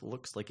 it just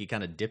looks like he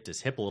kind of dipped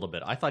his hip a little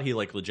bit. I thought he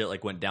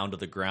legit went down to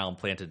the ground,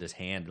 planted his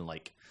hand, and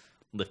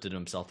lifted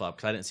himself up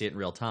because I didn't see it in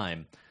real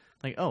time.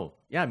 Like, oh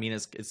yeah, I mean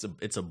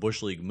it's a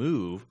bush league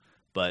move,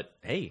 but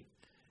hey.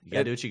 You got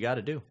to do what you got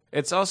to do.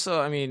 It's also,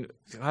 I mean,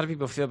 how do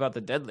people feel about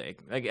the dead leg?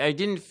 Like, I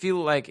didn't feel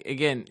like,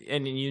 again,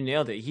 and you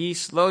nailed it. He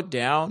slowed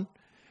down,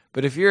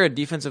 But if you're a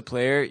defensive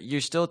player,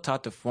 you're still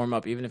taught to form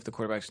up, even if the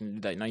quarterback's going to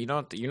do that. Now,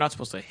 you're not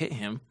supposed to hit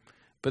him,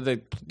 but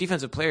the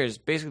defensive players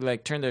basically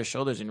like turned their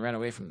shoulders and ran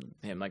away from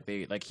him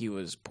like he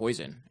was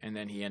poison, and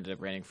then he ended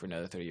up running for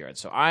another 30 yards.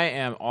 So I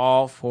am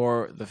all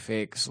for the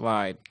fake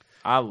slide.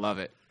 I love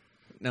it.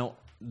 Now,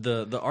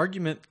 the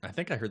argument, I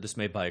think I heard this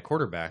made by a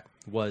quarterback,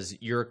 was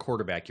you're a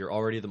quarterback. You're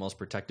already the most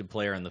protected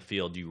player on the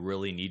field. You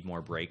really need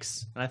more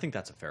breaks. And I think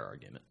that's a fair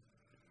argument.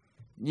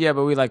 Yeah,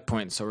 but we like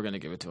points, so we're going to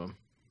give it to him.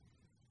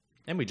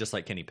 And we just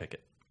like Kenny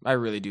Pickett. I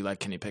really do like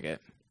Kenny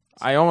Pickett.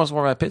 I almost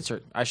wore my Pitt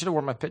shirt. I should have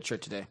worn my Pitt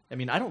shirt today. I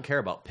mean, I don't care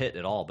about Pitt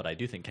at all, but I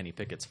do think Kenny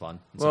Pickett's fun.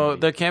 Well,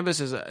 their campus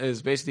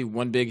is basically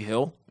one big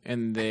hill,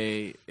 and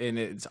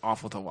it's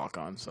awful to walk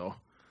on. So,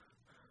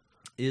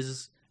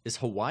 is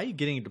Hawaii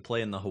getting to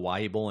play in the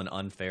Hawaii Bowl an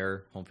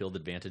unfair home field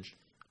advantage?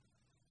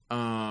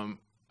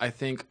 I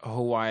think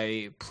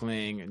Hawaii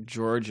playing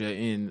Georgia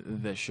in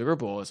the Sugar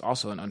Bowl is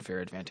also an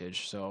unfair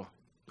advantage. So,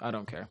 I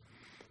don't care.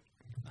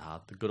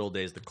 The good old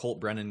days, the Colt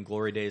Brennan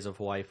glory days of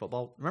Hawaii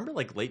football. Remember,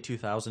 like late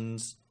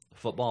 2000s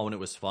football when it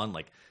was fun,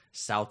 like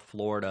South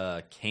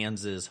Florida,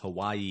 Kansas,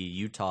 Hawaii,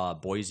 Utah,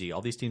 Boise. All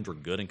these teams were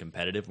good and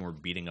competitive and were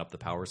beating up the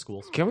power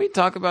schools. Can we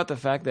talk about the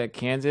fact that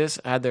Kansas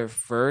had their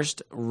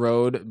first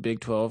road Big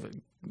 12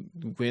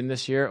 win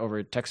this year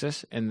over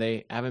Texas, and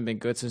they haven't been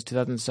good since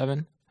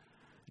 2007?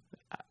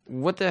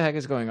 What the heck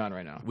is going on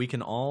right now? We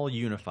can all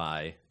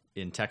unify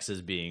in Texas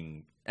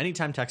being...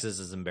 Anytime Texas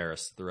is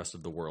embarrassed, the rest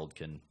of the world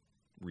can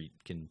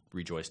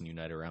rejoice and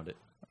unite around it.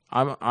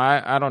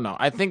 I don't know.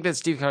 I think that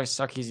Steve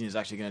Sarkisian is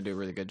actually going to do a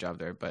really good job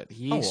there, but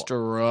he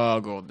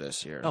struggled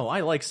this year. Oh, I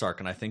like Sark,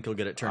 and I think he'll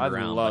get it turned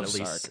around. Love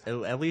Sark.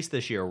 At least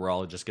this year, we're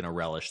all just going to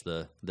relish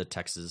the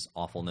Texas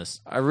awfulness.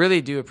 I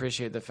really do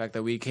appreciate the fact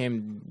that we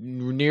came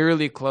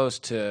nearly close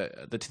to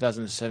the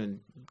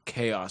 2007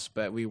 chaos,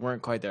 but we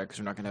weren't quite there because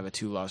we're not going to have a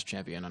 2-loss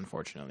champion,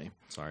 unfortunately.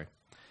 Sorry.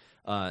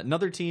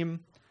 Another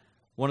team...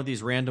 One of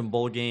these random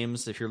bowl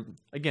games, we're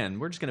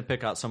just going to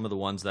pick out some of the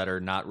ones that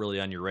are not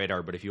really on your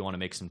radar, but if you want to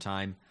make some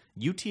time,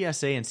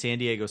 UTSA and San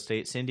Diego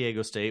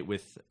State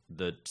with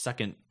the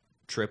second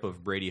trip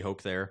of Brady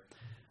Hoke there.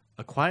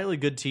 A quietly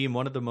good team,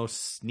 one of the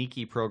most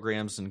sneaky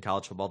programs in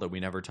college football that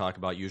we never talk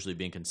about, usually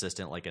being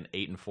consistent, like an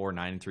 8-4,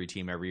 9-3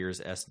 team every year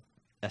is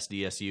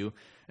SDSU.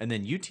 And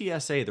then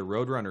UTSA, the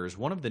Roadrunners,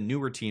 one of the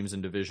newer teams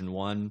in Division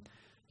I,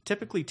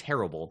 typically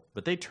terrible,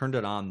 but they turned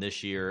it on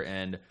this year,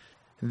 and...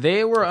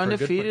 They were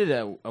undefeated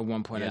at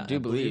one point, yeah, I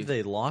believe.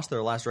 They lost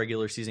their last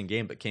regular season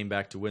game, but came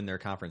back to win their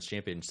conference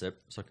championship.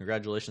 So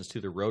congratulations to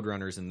the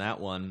Roadrunners in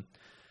that one.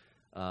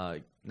 Now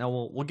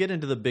we'll get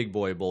into the big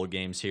boy bowl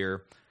games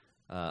here.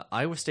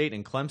 Iowa State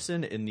and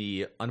Clemson in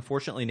the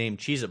unfortunately named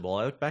Cheez-It Bowl.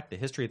 I look back at the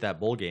history of that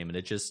bowl game, and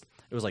it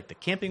was like the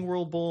Camping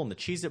World Bowl and the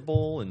Cheez-It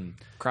Bowl and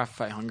Craft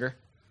Fight Hunger.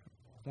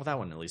 Well, that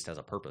one at least has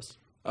a purpose.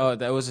 Oh,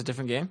 that was a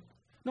different game?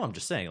 No, I'm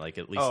just saying, like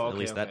at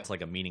least that's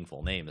like a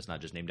meaningful name. It's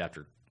not just named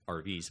after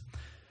RVs.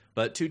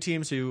 But two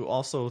teams who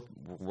also,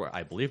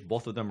 I believe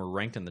both of them were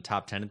ranked in the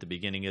top 10 at the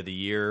beginning of the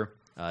year.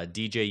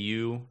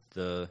 DJU,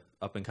 the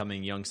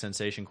up-and-coming young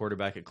sensation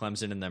quarterback at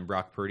Clemson, and then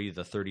Brock Purdy,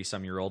 the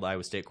 30-some-year-old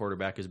Iowa State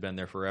quarterback who's been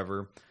there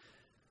forever.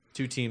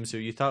 Two teams who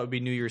you thought would be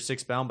New Year's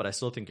Six bound, but I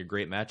still think a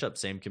great matchup.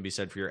 Same can be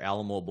said for your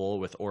Alamo Bowl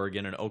with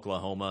Oregon and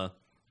Oklahoma,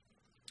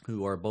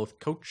 who are both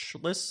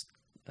coachless.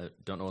 I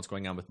don't know what's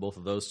going on with both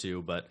of those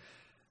two, but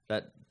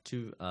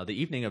the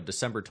evening of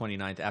December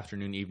 29th,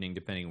 afternoon, evening,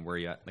 depending on where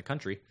you're at in the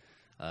country.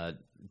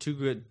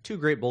 Two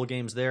great bowl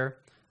games there.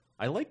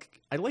 I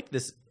like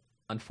this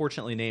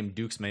unfortunately named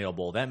Duke's Mayo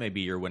Bowl. That may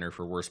be your winner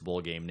for worst bowl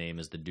game name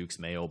is the Duke's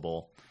Mayo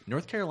Bowl.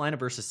 North Carolina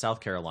versus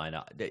South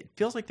Carolina. It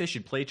feels like they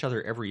should play each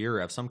other every year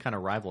or have some kind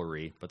of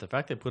rivalry, but the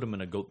fact they put them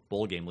in a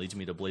bowl game leads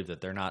me to believe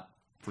that they're not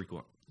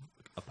frequent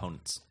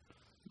opponents.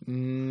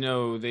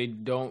 No, they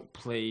don't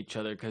play each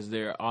other because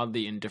they're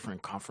oddly in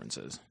different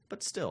conferences.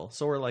 But still,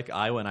 so are like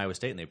Iowa and Iowa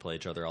State, and they play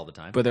each other all the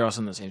time. But they're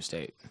also in the same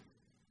state.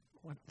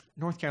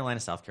 North Carolina,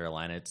 South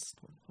Carolina,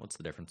 what's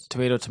the difference?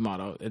 Tomato,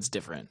 tomato. It's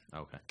different.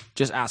 Okay.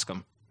 Just ask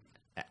them.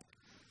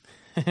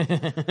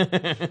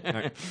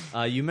 Right.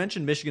 You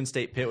mentioned Michigan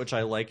State Pitt, which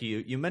I like.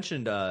 You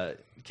mentioned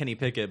Kenny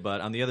Pickett,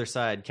 but on the other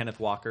side, Kenneth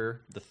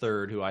Walker, the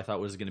third, who I thought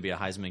was going to be a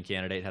Heisman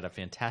candidate, had a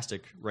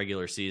fantastic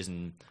regular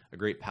season, a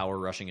great power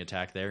rushing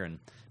attack there, and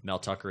Mel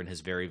Tucker in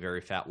his very,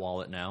 very fat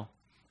wallet now.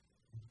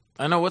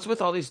 I know. What's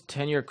with all these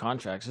 10-year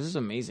contracts? This is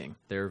amazing.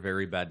 They're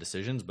very bad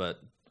decisions,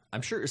 but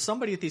I'm sure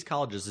somebody at these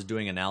colleges is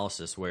doing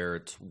analysis where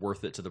it's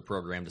worth it to the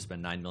program to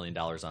spend $9 million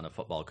on a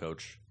football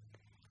coach.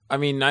 I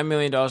mean, $9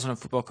 million on a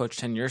football coach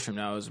 10 years from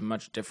now is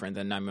much different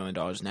than $9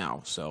 million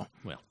now. So,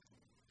 well,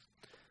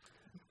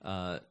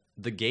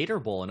 the Gator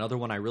Bowl, another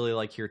one I really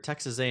like here.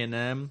 Texas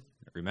A&M.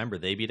 Remember,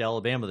 they beat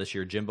Alabama this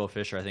year. Jimbo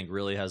Fisher, I think,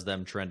 really has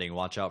them trending.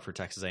 Watch out for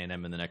Texas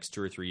A&M in the next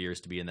 2 or 3 years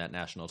to be in that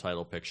national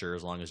title picture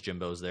as long as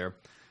Jimbo's there.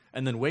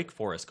 And then Wake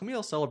Forest. Can we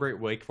all celebrate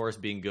Wake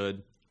Forest being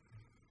good?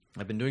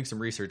 I've been doing some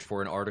research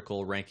for an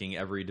article ranking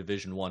every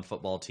Division I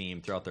football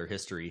team throughout their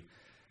history,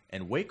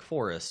 and Wake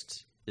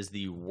Forest is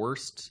the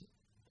worst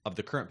of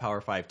the current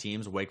Power 5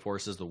 teams, Wake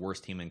Forest is the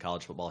worst team in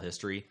college football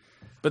history.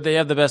 But they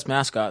have the best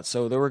mascot,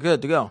 so they were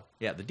good to go.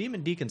 Yeah, the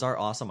Demon Deacons are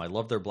awesome. I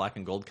love their black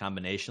and gold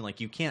combination.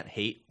 Like, you can't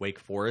hate Wake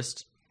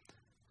Forest.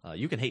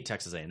 You can hate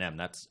Texas A&M.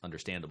 That's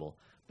understandable.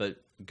 But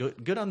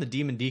good on the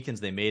Demon Deacons.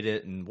 They made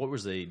it, and what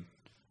was a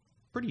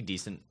pretty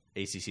decent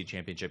ACC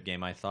championship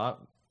game, I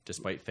thought,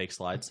 despite fake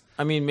slides.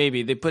 I mean,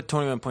 maybe. They put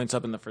 21 points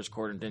up in the first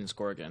quarter and didn't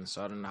score again,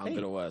 so I don't know how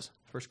good it was.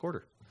 First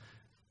quarter.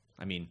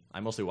 I mean, I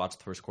mostly watch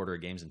the first quarter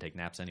of games and take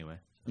naps anyway.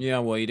 Yeah,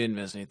 well, you didn't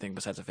miss anything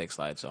besides a fake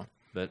slide, so.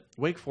 But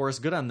Wake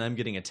Forest, good on them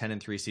getting a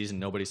 10-3 season.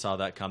 Nobody saw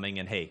that coming,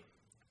 and hey,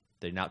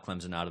 they knocked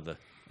Clemson out of the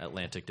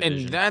Atlantic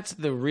Division. And that's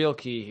the real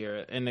key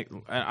here. And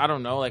I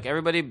don't know, like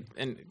everybody,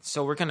 and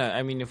so we're kind of,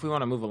 I mean, if we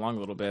want to move along a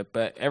little bit,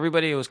 but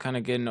everybody was kind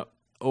of getting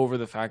over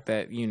the fact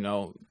that, you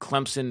know,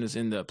 Clemson is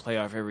in the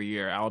playoff every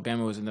year.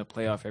 Alabama was in the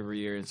playoff every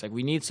year. It's like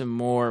we need some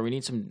more. We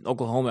need some.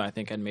 Oklahoma, I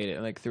think, had made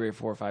it like 3 or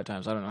 4 or 5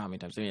 times. I don't know how many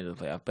times they made it to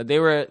the playoff, but they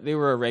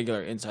were a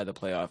regular inside the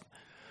playoff.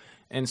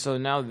 And so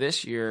now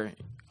this year,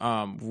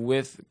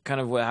 with kind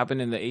of what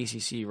happened in the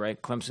ACC,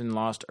 right? Clemson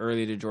lost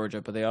early to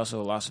Georgia, but they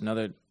also lost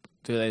another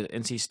to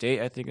NC State,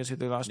 I think is who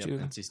they lost to.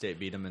 NC State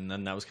beat them, and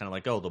then that was kind of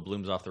like, oh, the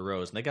bloom's off the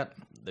rose. And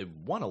they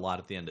won a lot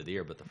at the end of the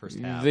year, but the first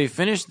half. They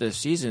finished the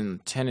season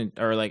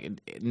 9-3.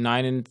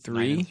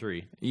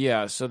 9-3.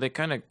 Yeah, so they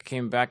kind of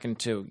came back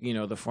into, you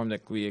know, the form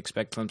that we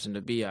expect Clemson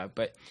to be at.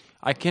 But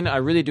I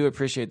really do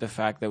appreciate the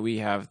fact that we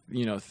have,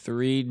 you know,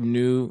 2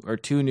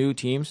 new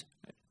teams.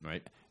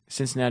 Right.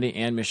 Cincinnati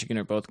and Michigan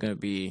are both going to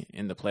be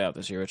in the playoff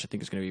this year, which I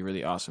think is going to be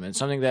really awesome. And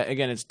something that,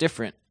 again, it's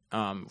different.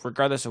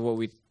 Regardless of what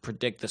we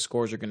predict the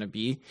scores are going to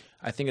be,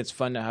 I think it's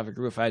fun to have a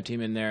Group of 5 team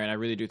in there, and I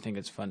really do think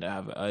it's fun to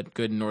have a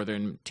good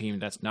Northern team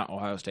that's not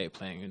Ohio State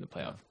playing in the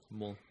playoff.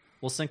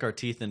 We'll sink our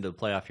teeth into the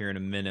playoff here in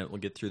a minute. We'll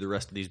get through the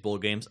rest of these bowl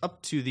games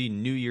up to the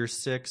New Year's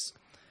 6.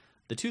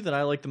 The 2 that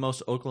I like the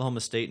most,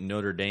 Oklahoma State and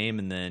Notre Dame,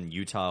 and then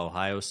Utah,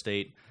 Ohio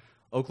State.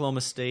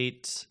 Oklahoma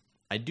State,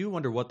 I do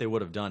wonder what they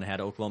would have done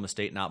had Oklahoma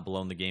State not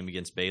blown the game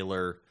against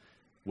Baylor.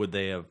 Would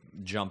they have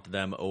jumped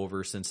them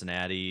over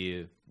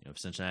Cincinnati? If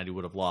Cincinnati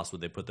would have lost,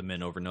 would they put them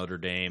in over Notre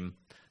Dame?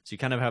 So you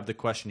kind of have the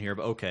question here of,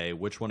 okay,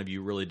 which one of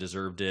you really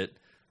deserved it?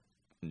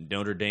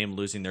 Notre Dame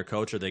losing their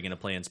coach, are they going to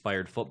play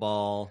inspired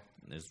football?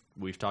 As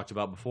we've talked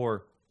about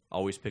before,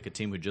 always pick a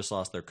team who just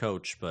lost their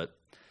coach, but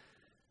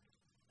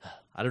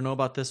I don't know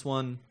about this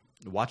one.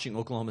 Watching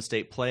Oklahoma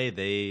State play,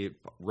 they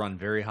run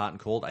very hot and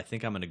cold. I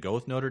think I'm going to go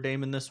with Notre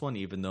Dame in this one,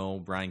 even though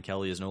Brian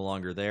Kelly is no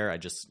longer there. I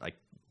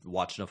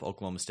watched enough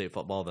Oklahoma State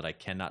football that I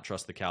cannot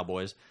trust the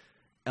Cowboys.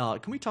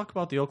 Can we talk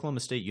about the Oklahoma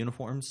State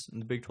uniforms in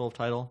the Big 12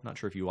 title? Not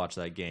sure if you watched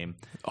that game.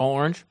 All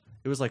orange?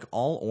 It was like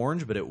all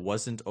orange, but it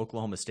wasn't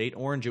Oklahoma State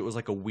orange. It was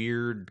like a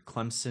weird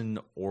Clemson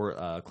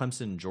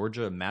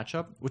Georgia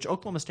matchup, which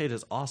Oklahoma State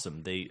is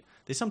awesome. They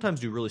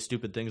sometimes do really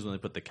stupid things when they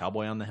put the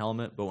cowboy on the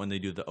helmet, but when they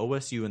do the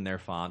OSU in their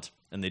font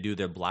and they do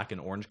their black and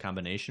orange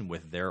combination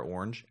with their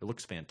orange, it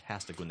looks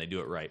fantastic when they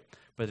do it right.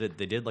 But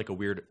they did like a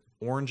weird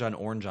orange on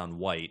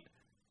white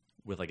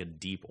with like a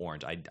deep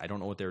orange. I don't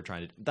know what they were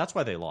trying to do. That's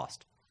why they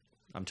lost.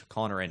 I'm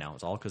calling it right now.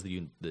 It's all because of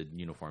the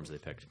uniforms they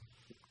picked.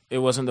 It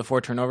wasn't the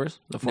 4 turnovers,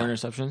 the 4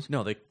 interceptions?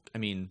 No,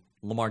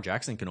 Lamar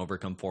Jackson can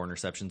overcome 4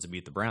 interceptions and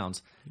beat the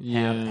Browns.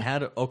 Yeah.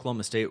 Had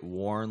Oklahoma State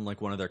worn like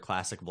one of their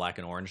classic black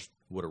and orange,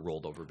 would have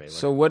rolled over Baylor.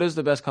 So what is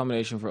the best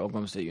combination for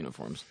Oklahoma State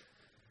uniforms?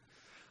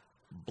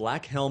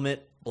 Black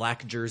helmet,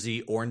 black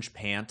jersey, orange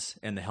pant,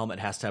 and the helmet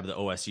has to have the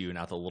OSU,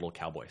 not the little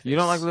cowboy face. You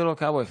don't like the little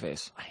cowboy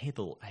face? I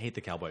hate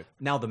the cowboy.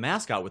 Now the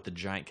mascot with the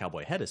giant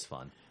cowboy head is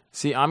fun.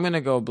 See, I'm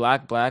gonna go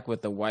black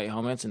with the white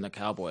helmets and the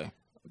cowboy.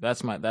 I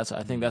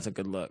think that's a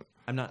good look.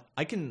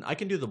 I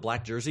can do the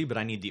black jersey, but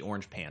I need the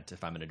orange pant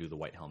if I'm gonna do the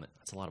white helmet.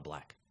 That's a lot of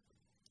black.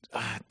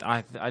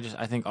 I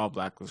think all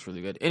black looks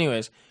really good.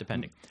 Anyways,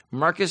 depending.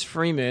 Marcus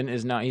Freeman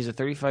he's a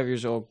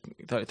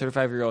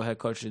 35-year-old head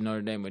coach at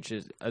Notre Dame, which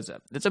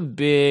it's a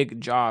big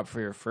job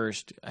for your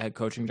first head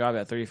coaching job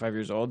at 35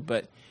 years old.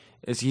 But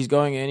as he's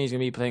going in, he's gonna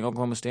be playing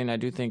Oklahoma State, and I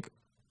do think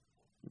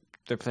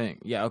they're playing.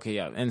 Yeah, okay,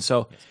 yeah, and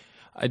so. Yes.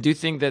 I do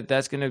think that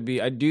Notre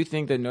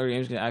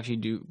Dame is going to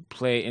actually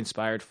play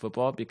inspired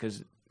football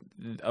because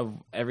of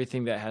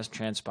everything that has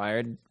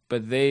transpired.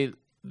 But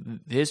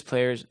his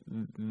players,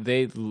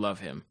 they love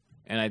him,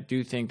 and I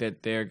do think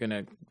that they're going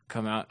to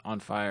come out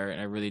on fire.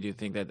 And I really do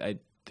think that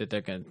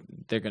they're going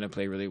to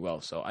play really well.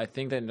 So I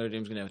think that Notre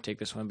Dame's going to take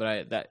this one.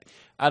 But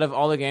out of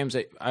all the games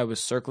that I was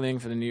circling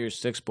for the New Year's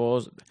 6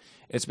 bowls,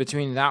 it's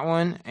between that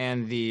one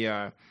and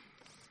the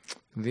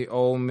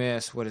Ole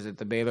Miss,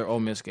 the Baylor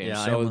Ole Miss game.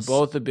 Yeah, so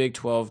both the Big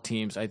 12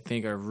 teams, I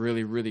think, are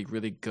really, really,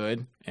 really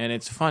good. And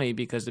it's funny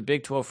because the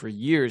Big 12 for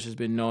years has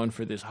been known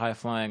for this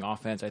high-flying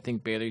offense. I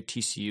think Baylor,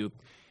 TCU,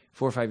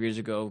 4 or 5 years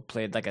ago,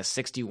 played like a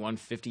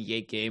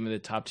 61-58 game of the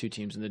top 2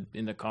 teams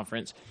in the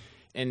conference.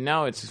 And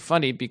now it's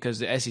funny because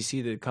the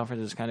SEC, the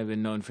conference, has kind of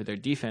been known for their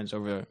defense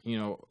over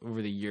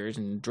the years,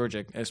 and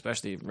Georgia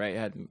especially, right,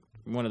 had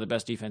one of the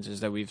best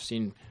defenses that we've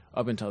seen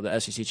up until the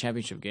SEC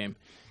championship game.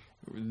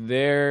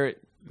 They're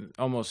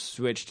almost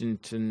switched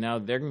into now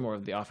they're more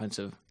of the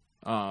offensive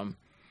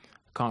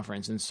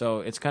conference. And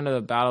so it's kind of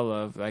the battle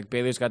of, like,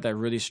 Baylor's got that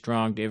really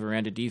strong Dave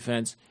Aranda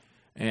defense,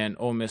 and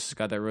Ole Miss has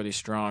got that really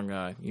strong,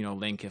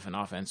 Lane Kiffin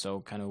offense.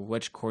 So kind of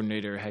which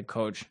coordinator, head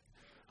coach,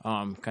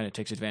 kind of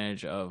takes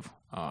advantage of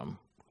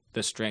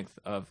the strength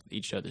of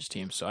each other's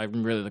team. So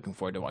I'm really looking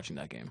forward to watching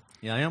that game.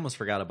 Yeah, I almost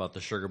forgot about the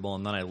Sugar Bowl,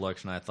 and then I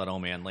looked and I thought, oh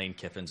man, Lane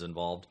Kiffin's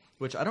involved,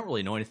 which I don't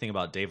really know anything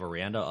about Dave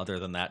Aranda other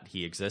than that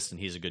he exists and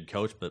he's a good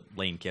coach, but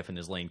Lane Kiffin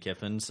is Lane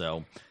Kiffin,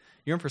 so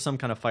you're in for some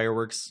kind of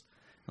fireworks.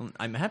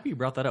 I'm happy you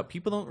brought that up.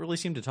 People don't really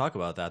seem to talk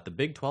about that. The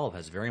Big 12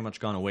 has very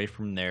much gone away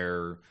from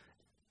their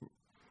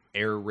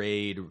air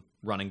raid,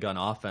 run and gun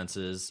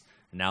offenses.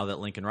 Now that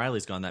Lincoln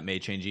Riley's gone, that may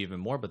change even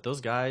more. But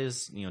those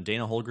guys,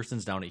 Dana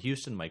Holgerson's down at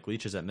Houston, Mike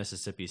Leach is at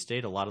Mississippi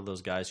State. A lot of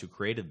those guys who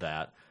created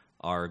that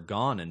are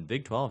gone, and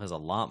Big 12 has a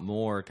lot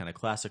more kind of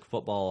classic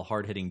football,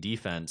 hard-hitting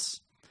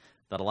defense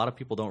that a lot of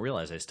people don't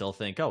realize. They still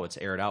think, oh, it's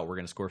aired out, we're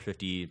going to score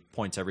 50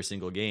 points every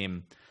single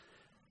game.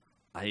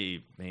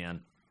 I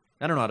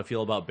don't know how to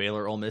feel about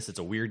Baylor Ole Miss. It's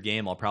a weird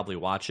game. I'll probably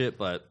watch it,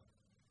 but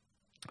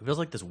it feels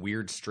like this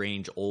weird,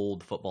 strange,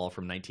 old football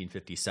from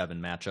 1957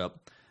 matchup.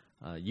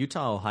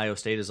 Utah-Ohio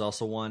State is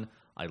also one.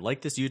 I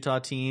like this Utah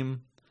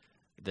team.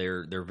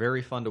 They're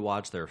very fun to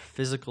watch. They're a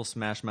physical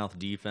smash-mouth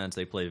defense.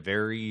 They play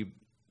very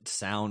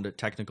sound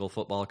technical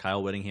football.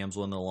 Kyle Whittingham's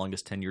one of the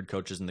longest tenured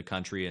coaches in the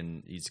country,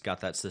 and he's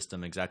got that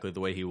system exactly the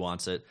way he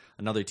wants it.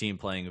 Another team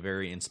playing a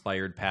very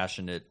inspired,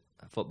 passionate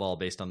football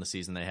based on the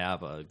season they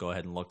have. Go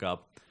ahead and look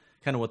up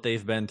kind of what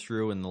they've been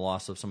through and the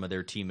loss of some of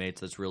their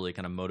teammates that's really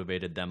kind of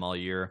motivated them all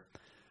year.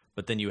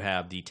 But then you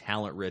have the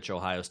talent-rich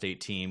Ohio State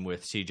team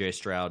with C.J.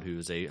 Stroud,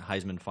 who's a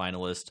Heisman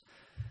finalist.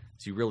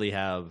 So you really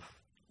have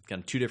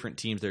kind of two different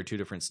teams there, two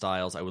different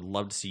styles. I would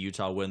love to see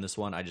Utah win this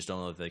one. I just don't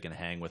know if they can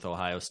hang with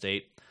Ohio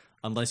State.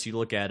 Unless you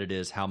look at it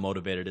as how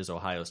motivated is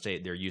Ohio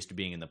State. They're used to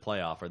being in the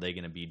playoff. Are they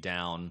going to be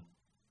down?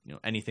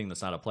 Anything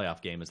that's not a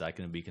playoff game, is that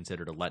going to be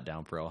considered a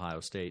letdown for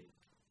Ohio State?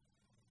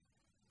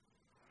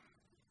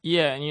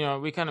 Yeah,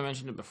 and we kind of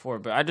mentioned it before,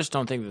 but I just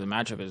don't think that the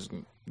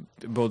matchup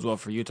bodes well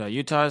for Utah.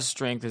 Utah's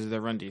strength is their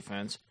run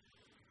defense,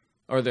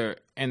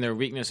 and their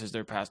weakness is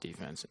their pass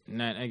defense. And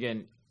then,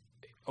 again,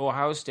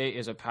 Ohio State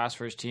is a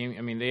pass-first team.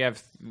 I mean, they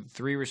have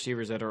three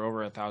receivers that are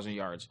over 1,000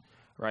 yards,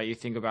 right? You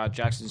think about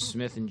Jackson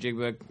Smith and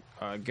Jigba,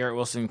 Garrett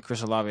Wilson,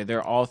 Chris Olave.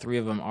 They're all three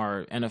of them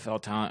are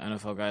NFL talent,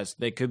 NFL guys.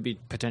 They could be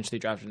potentially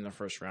drafted in the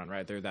first round,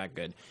 right? They're that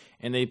good.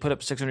 And they put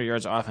up 600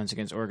 yards of offense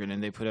against Oregon,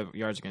 and they put up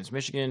yards against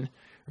Michigan,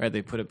 right?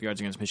 They put up yards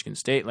against Michigan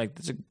State. Like,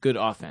 it's a good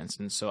offense.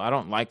 And so I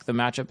don't like the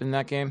matchup in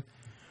that game.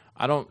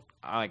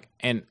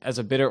 And as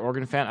a bitter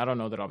Oregon fan, I don't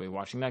know that I'll be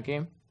watching that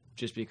game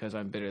just because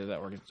I'm bitter that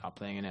Oregon stopped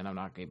playing in it and I'm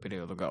not going to be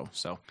able to go.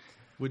 So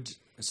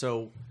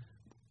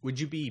would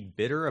you be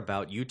bitter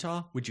about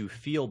Utah? Would you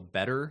feel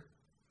better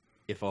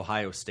if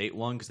Ohio State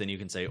won? Because then you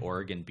can say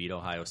Oregon beat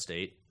Ohio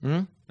State.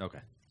 Mm-hmm. Okay.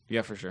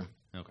 Yeah, for sure.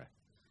 Okay.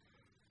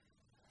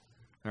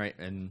 All right,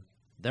 and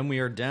then we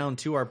are down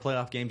to our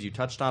playoff games. You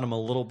touched on them a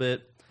little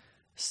bit.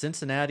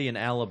 Cincinnati and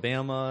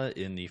Alabama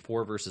in the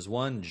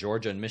 4-1,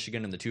 Georgia and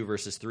Michigan in the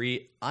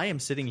 2-3. I am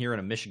sitting here in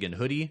a Michigan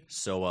hoodie,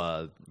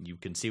 so you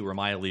can see where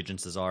my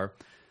allegiances are.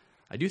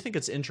 I do think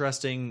it's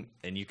interesting,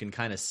 and you can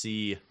kind of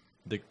see,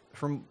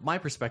 from my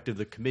perspective,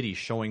 the committee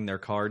showing their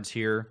cards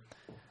here,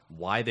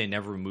 why they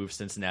never moved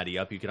Cincinnati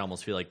up. You could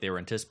almost feel like they were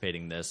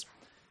anticipating this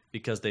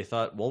because they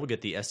thought, well, we'll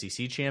get the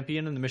SEC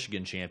champion and the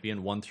Michigan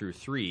champion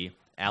 1-3.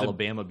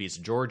 Alabama beats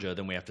Georgia,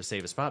 then we have to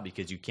save a spot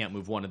because you can't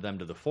move one of them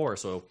to the 4.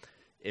 So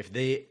if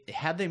they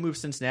moved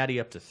Cincinnati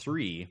up to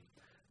 3,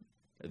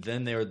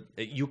 then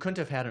you couldn't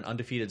have had an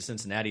undefeated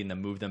Cincinnati and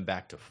then move them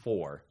back to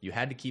 4. You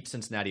had to keep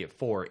Cincinnati at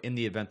 4 in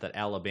the event that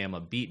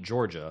Alabama beat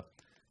Georgia,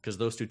 because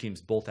those two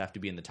teams both have to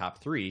be in the top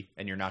 3,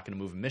 and you're not going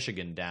to move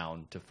Michigan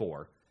down to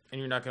 4. And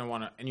you're not going to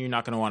want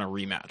to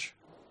rematch.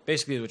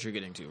 Basically, is what you're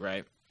getting to,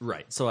 right?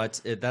 Right. So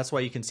that's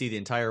why you can see the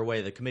entire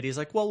way the committee is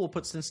like, well, we'll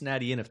put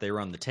Cincinnati in if they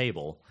run the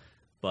table,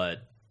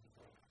 but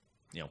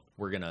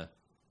we're gonna.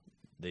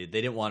 They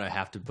didn't want to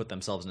have to put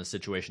themselves in a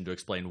situation to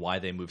explain why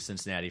they moved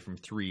Cincinnati from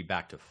 3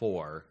 back to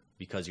 4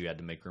 because you had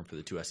to make room for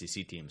the 2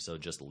 SEC teams. So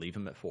just leave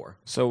them at 4.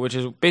 So, which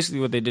is basically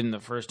what they did in the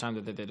first time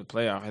that they did the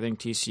playoff. I think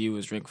TCU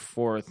was ranked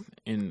 4th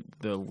in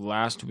the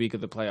last week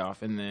of the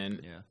playoff, and then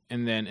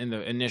in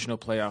the initial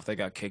playoff they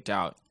got kicked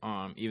out,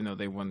 even though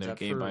they won their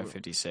game by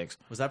 56.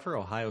 Was that for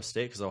Ohio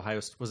State? Because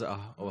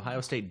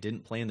Ohio State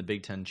didn't play in the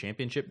Big Ten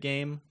championship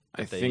game.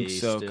 I think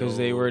so, because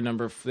they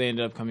ended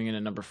up coming in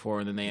at number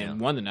 4, and then they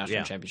won the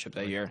national championship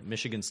that year.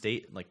 Michigan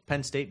State,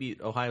 Penn State beat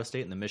Ohio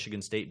State, and then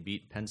Michigan State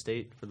beat Penn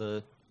State for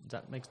the.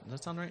 Does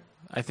that sound right?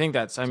 I think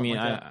that's. I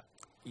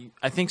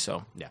think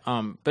so. Yeah.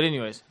 But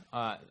anyways,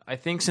 I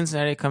think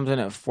Cincinnati comes in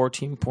at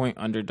 14-point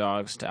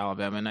underdogs to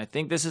Alabama, and I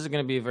think this is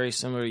going to be a very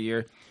similar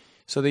year.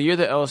 So the year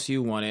that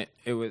LSU won it,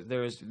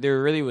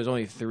 there really was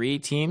only 3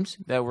 teams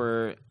that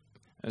were,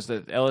 as the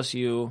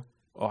LSU,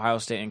 Ohio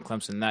State, and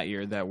Clemson that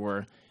year that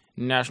were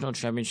national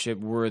championship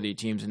worthy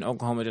teams, and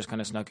Oklahoma just kind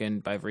of snuck in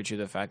by virtue of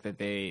the fact that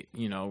they,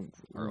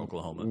 or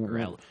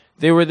Oklahoma,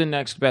 they were the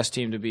next best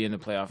team to be in the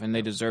playoff, and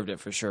they deserved it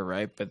for sure,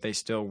 right? But they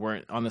still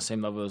weren't on the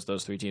same level as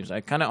those three teams.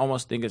 I kind of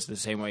almost think it's the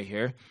same way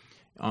here.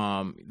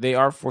 They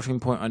are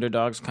 14-point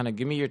underdogs. Kind of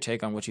give me your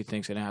take on what you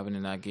think is going to happen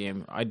in that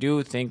game. I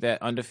do think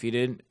that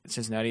undefeated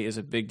Cincinnati is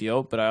a big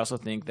deal, but I also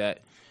think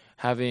that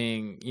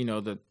having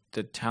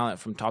the talent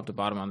from top to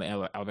bottom on the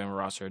Alabama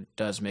roster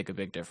does make a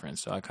big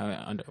difference. So I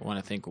kind of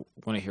want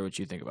to hear what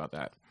you think about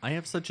that. I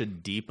have such a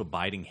deep,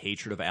 abiding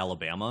hatred of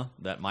Alabama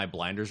that my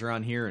blinders are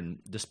on here, and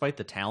despite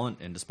the talent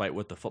and despite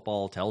what the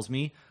football tells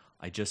me,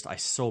 I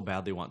so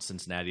badly want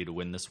Cincinnati to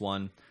win this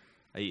one.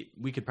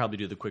 We could probably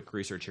do the quick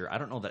research here. I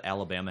don't know that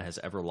Alabama has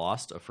ever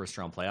lost a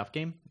first-round playoff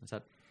game. Is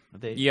that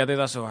they? Yeah, they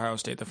lost to Ohio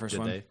State the first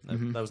one. Did they?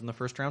 Mm-hmm. That was in the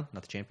first round,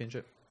 not the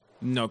championship?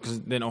 No,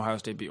 because then Ohio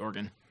State beat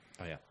Oregon.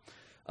 Oh, yeah.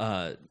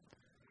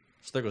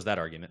 So there goes that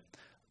argument.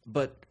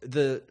 But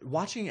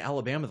watching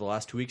Alabama the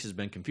last 2 weeks has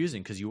been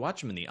confusing because you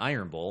watch them in the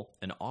Iron Bowl,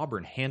 and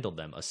Auburn handled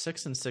them. A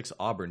 6-6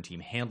 Auburn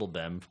team handled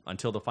them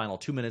until the final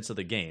 2 minutes of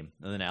the game,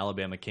 and then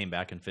Alabama came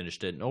back and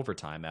finished it in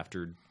overtime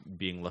after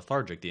being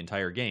lethargic the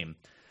entire game.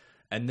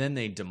 And then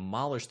they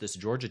demolished this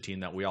Georgia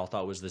team that we all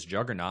thought was this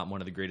juggernaut, one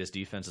of the greatest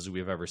defenses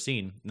we've ever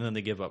seen. And then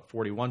they give up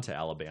 41 to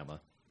Alabama,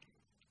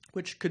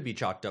 which could be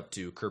chalked up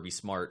to Kirby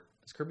Smart.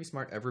 Has Kirby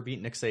Smart ever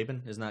beat Nick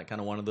Saban? Isn't that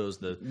kind of one of those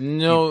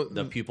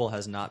the pupil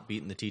has not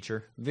beaten the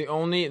teacher?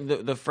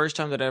 The first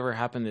time that ever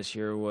happened this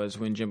year was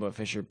when Jimbo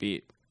Fisher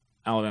beat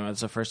Alabama.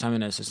 It's the first time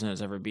an assistant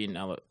has ever beaten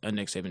a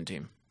Nick Saban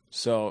team.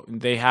 So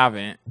they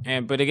haven't.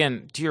 But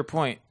again, to your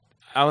point,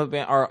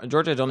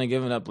 Georgia had only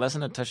given up less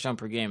than a touchdown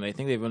per game. I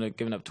think they've only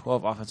given up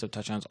 12 offensive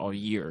touchdowns all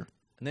year.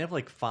 And they have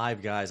like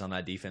 5 guys on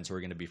that defense who are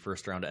going to be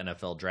first-round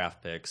NFL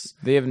draft picks.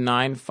 They have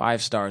 9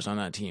 5-stars on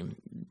that team.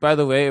 By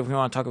the way, if we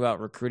want to talk about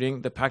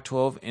recruiting, the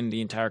Pac-12 in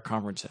the entire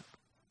conference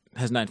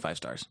has 9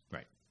 5-stars.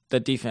 Right. The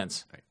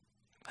defense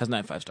has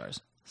 9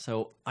 5-stars.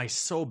 So I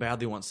so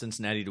badly want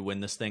Cincinnati to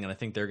win this thing, and I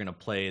think they're going to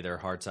play their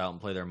hearts out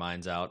and play their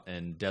minds out.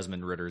 And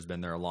Desmond Ridder has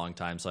been there a long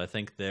time, so I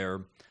think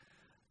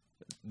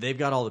they've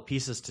got all the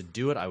pieces to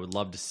do it. I would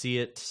love to see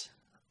it.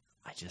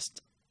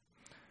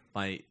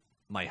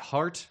 My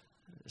heart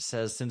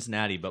says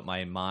Cincinnati, but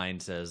my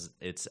mind says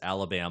it's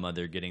Alabama.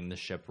 They're getting the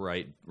ship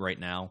right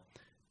now.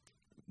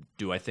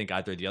 Do I think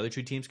either of the other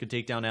two teams could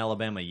take down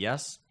Alabama?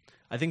 Yes.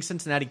 I think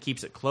Cincinnati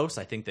keeps it close.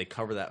 I think they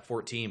cover that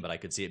 14, but I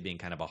could see it being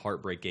kind of a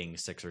heartbreaking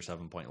 6 or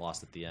 7 point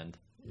loss at the end.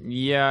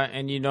 Yeah,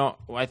 and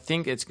I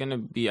think I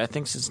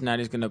think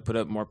Cincinnati's going to put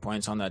up more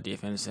points on that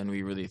defense than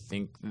we really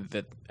think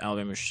that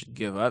Alabama should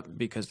give up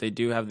because they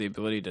do have the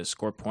ability to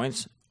score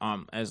points.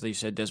 As you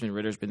said, Desmond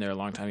Ridder's been there a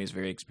long time. He's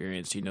very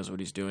experienced. He knows what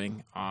he's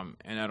doing.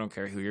 And I don't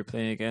care who you're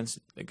playing against.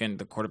 Again,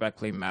 the quarterback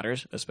play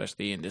matters,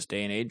 especially in this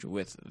day and age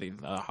with the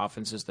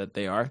offenses that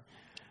they are.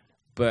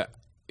 But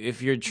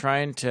if you're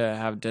trying to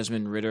have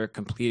Desmond Ridder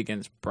compete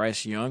against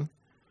Bryce Young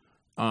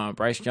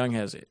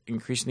has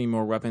increasingly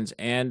more weapons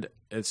and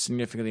a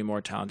significantly more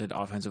talented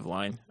offensive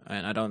line.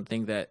 And I don't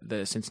think that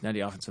the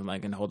Cincinnati offensive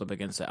line can hold up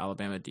against the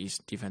Alabama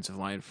defensive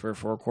line for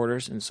 4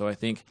 quarters. And so I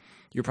think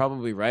you're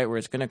probably right where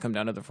it's going to come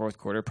down to the fourth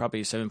quarter, probably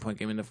a 7-point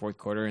game in the fourth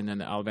quarter, and then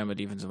the Alabama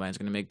defensive line is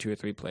going to make 2 or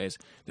 3 plays.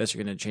 That's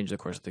going to change the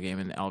course of the game,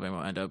 and Alabama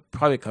will end up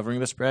probably covering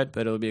the spread,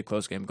 but it'll be a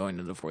close game going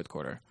into the fourth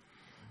quarter.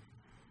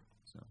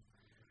 So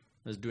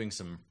I was doing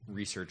some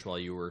research while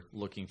you were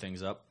looking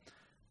things up.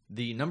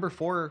 The number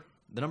 4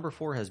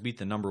 has beat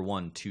the number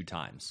 1 2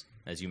 times.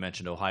 As you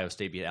mentioned, Ohio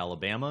State beat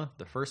Alabama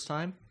the first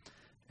time,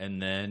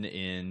 and then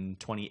in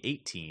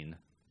 2018,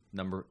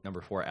 number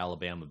 4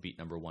 Alabama beat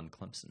number 1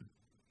 Clemson.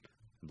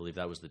 I believe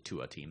that was the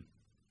Tua team.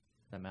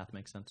 That math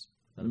makes sense?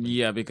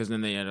 Yeah, because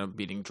then they ended up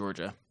beating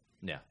Georgia.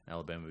 Yeah,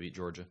 Alabama beat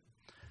Georgia.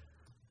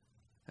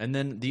 And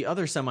then the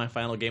other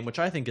semifinal game, which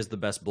I think is the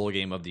best bowl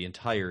game of the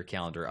entire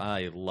calendar.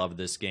 I love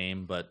this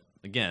game, but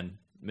again,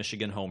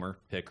 Michigan homer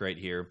pick right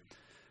here.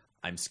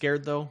 I'm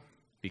scared, though,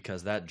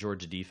 because that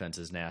Georgia defense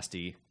is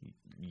nasty.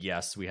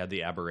 Yes, we had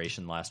the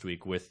aberration last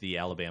week with the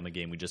Alabama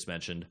game we just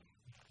mentioned,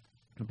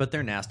 but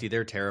they're nasty.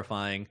 They're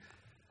terrifying.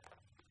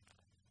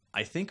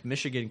 I think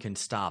Michigan can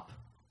stop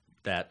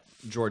that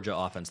Georgia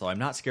offense, though. I'm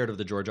not scared of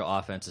the Georgia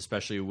offense,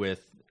 especially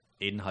with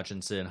Aiden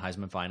Hutchinson,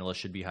 Heisman finalist,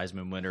 should be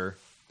Heisman winner,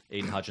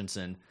 Aiden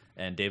Hutchinson,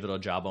 and David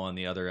Ojabo on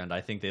the other end.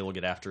 I think they will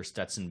get after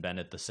Stetson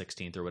Bennett, the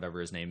 16th or whatever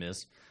his name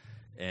is.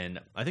 And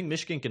I think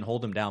Michigan can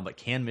hold them down, but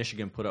can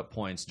Michigan put up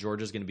points?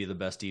 Georgia's going to be the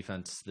best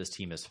defense this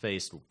team has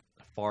faced,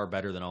 far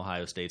better than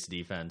Ohio State's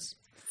defense.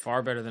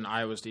 Far better than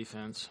Iowa's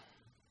defense.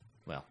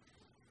 Well,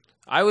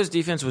 Iowa's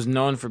defense was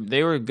known for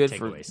they were good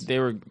takeaways.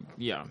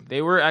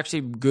 They were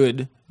actually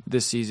good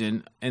this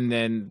season, and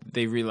then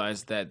they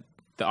realized that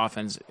the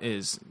offense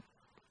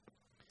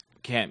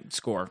can't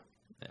score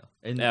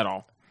at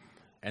all.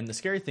 And the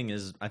scary thing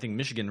is, I think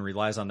Michigan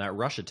relies on that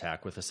rush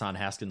attack with Hassan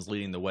Haskins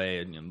leading the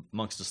way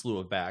amongst a slew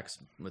of backs,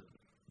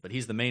 but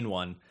he's the main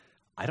one.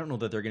 I don't know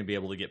that they're going to be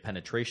able to get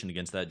penetration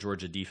against that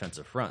Georgia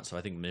defensive front, so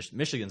I think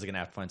Michigan's going to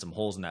have to find some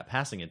holes in that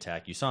passing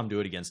attack. You saw them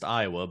do it against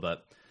Iowa,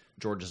 but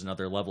Georgia's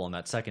another level in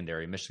that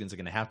secondary. Michigan's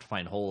going to have to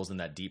find holes in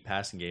that deep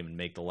passing game and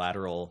make the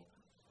lateral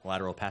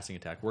passing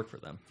attack work for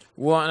them.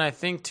 Well, and I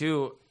think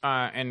too,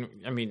 and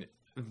I mean,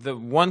 the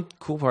one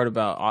cool part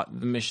about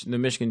the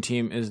Michigan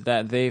team is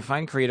that they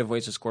find creative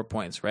ways to score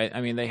points, right?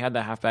 I mean, they had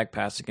the halfback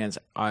pass against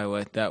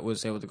Iowa that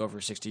was able to go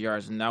for 60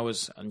 yards, and that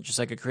was just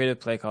like a creative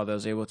play call that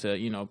was able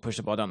to, push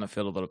the ball down the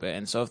field a little bit.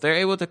 And so if they're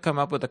able to come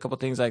up with a couple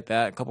things like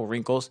that, a couple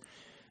wrinkles,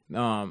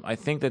 I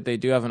think that they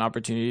do have an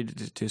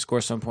opportunity to score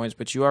some points.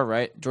 But you are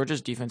right.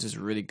 Georgia's defense is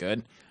really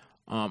good.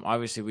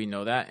 Obviously, we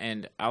know that,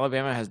 and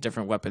Alabama has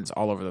different weapons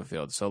all over the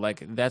field. So,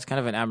 that's kind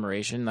of an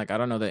admiration. I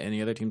don't know that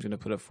any other team's going to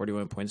put up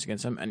 41 points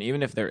against them. And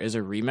even if there is a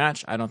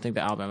rematch, I don't think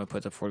that Alabama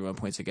puts up 41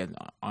 points again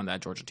on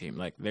that Georgia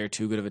team. They're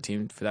too good of a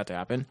team for that to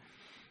happen.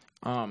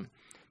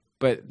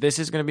 But this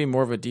is going to be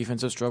more of a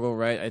defensive struggle,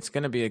 right? It's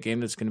going to be a game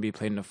that's going to be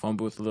played in a phone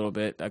booth a little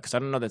bit because I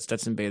don't know that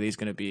Stetson Bailey is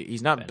going to be –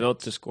 he's not built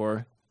to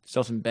score.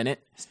 Stetson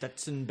Bennett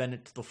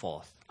the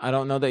fourth. I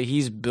don't know that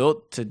he's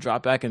built to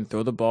drop back and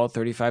throw the ball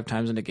 35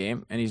 times in a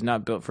game, and he's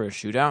not built for a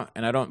shootout.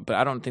 And I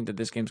don't think that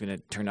this game's going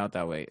to turn out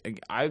that way.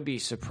 I'd be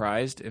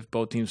surprised if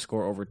both teams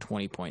score over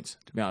 20 points.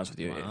 To be honest with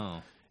you,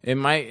 wow. It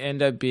might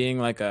end up being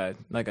like a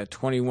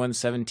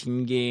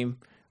 21-17 game,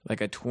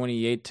 like a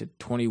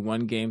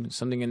 28-21 game,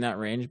 something in that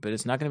range. But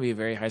it's not going to be a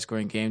very high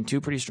scoring game.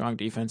 Two pretty strong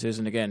defenses,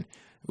 and again,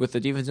 with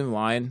the defensive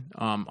line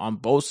on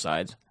both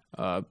sides.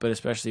 But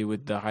especially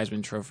with the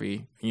Heisman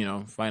Trophy,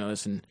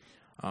 finalists and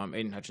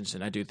Aiden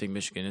Hutchinson, I do think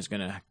Michigan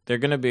they're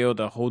gonna be able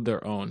to hold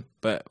their own.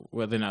 But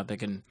whether or not they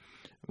can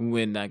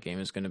win that game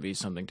is going to be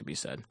something to be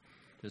said.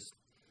 Just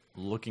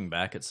looking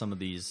back at some of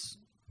these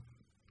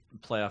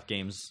playoff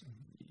games,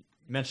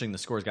 mentioning the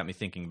scores got me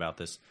thinking about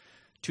this.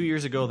 2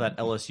 years ago, that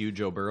LSU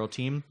Joe Burrow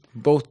team,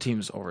 both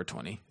teams over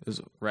 20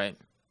 is right.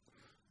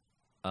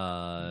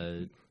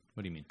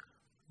 What do you mean?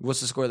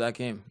 What's the score of that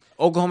game?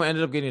 Oklahoma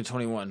ended up getting a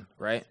 21,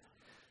 right?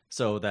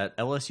 So that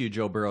LSU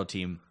Joe Burrow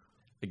team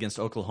against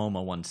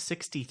Oklahoma won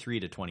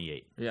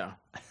 63-28. Yeah,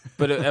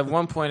 but at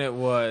one point it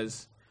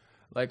was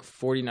like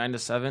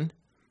 49-7,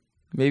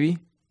 maybe.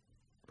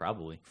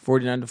 Probably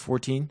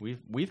 49-14.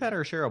 We've had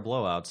our share of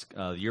blowouts.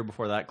 The year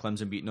before that,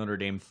 Clemson beat Notre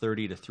Dame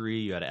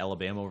 30-3. You had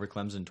Alabama over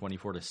Clemson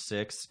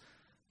 24-6.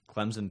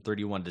 Clemson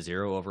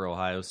 31-0 over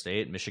Ohio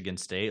State. Michigan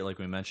State, like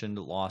we mentioned,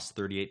 lost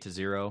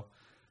 38-0.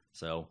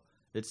 So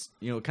it's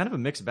kind of a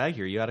mixed bag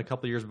here. You had a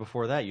couple years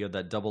before that. You had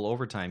that double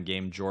overtime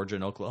game, Georgia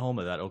and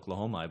Oklahoma. That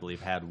Oklahoma, I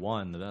believe, had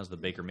won. That was the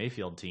Baker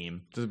Mayfield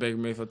team. The Baker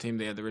Mayfield team.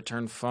 They had the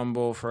return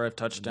fumble for a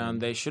touchdown.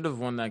 They should have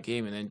won that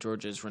game, and then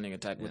Georgia's running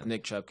attack with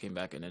Nick Chubb came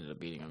back and ended up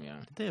beating them. Yeah,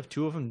 did they have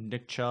two of them,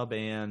 Nick Chubb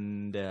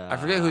and I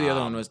forget who the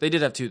other one was. They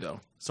did have two though.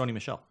 Sony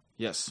Michel.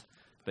 Yes.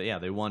 But yeah,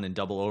 they won in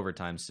double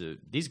overtime. So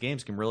these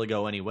games can really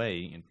go any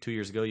way. 2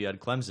 years ago, you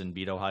had Clemson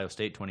beat Ohio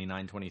State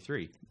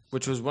 29-23.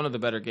 Which was one of the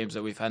better games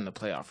that we've had in the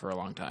playoff for a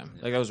long time.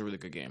 That was a really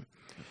good game.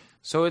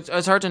 So it's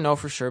hard to know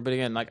for sure. But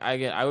again,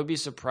 I would be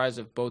surprised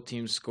if both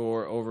teams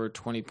score over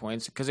 20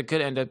 points because it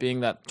could end up being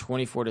that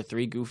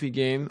 24-3 goofy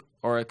game,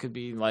 or it could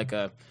be like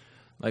a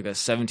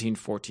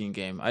 17-14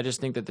 game. I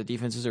just think that the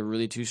defenses are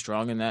really too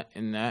strong in that,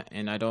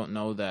 and I don't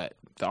know that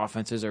the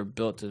offenses are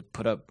built to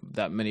put up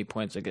that many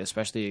points.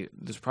 Especially,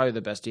 this is probably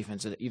the best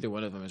defense that either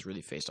one of them has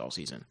really faced all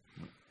season.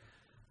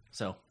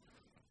 So,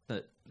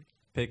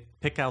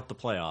 pick out the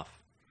playoff.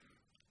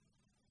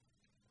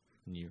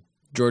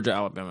 Georgia,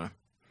 Alabama.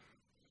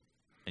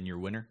 And your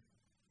winner?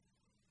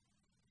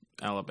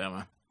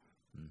 Alabama.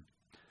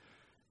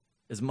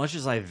 As much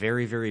as I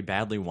very, very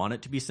badly want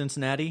it to be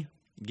Cincinnati,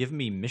 give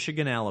me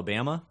Michigan,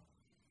 Alabama,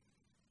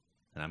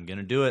 and I'm going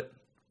to do it.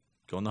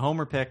 Go in the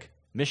homer pick.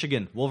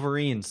 Michigan,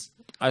 Wolverines.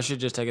 I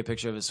should just take a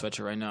picture of his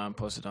sweatshirt right now and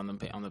post it on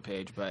the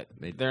page, but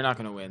they're not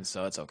going to win,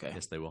 so it's okay.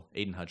 Yes, they will.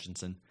 Aiden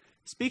Hutchinson.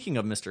 Speaking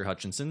of Mr.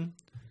 Hutchinson,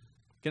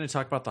 going to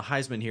talk about the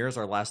Heisman here as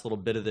our last little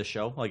bit of this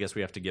show. Well, I guess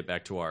we have to get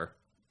back to our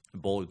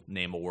bowl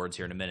name awards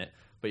here in a minute.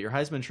 But your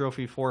Heisman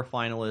Trophy 4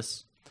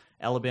 finalists: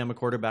 Alabama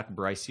quarterback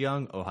Bryce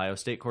Young, Ohio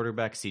State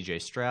quarterback C.J.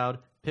 Stroud,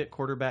 Pitt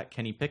quarterback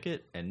Kenny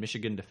Pickett, and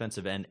Michigan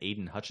defensive end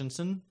Aiden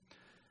Hutchinson.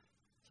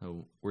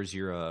 So where's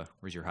your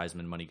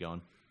Heisman money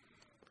going?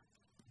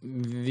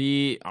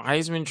 The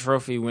Heisman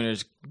Trophy winner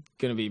is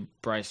going to be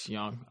Bryce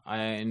Young,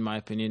 in my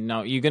opinion.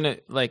 Now, you're going to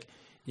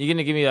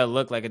give me that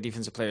look like a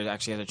defensive player that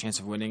actually has a chance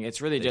of winning.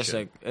 It's really just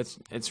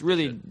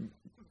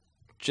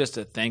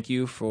a thank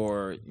you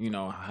for,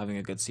 having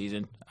a good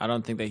season. I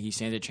don't think that he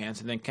stands a chance.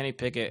 And then Kenny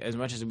Pickett, as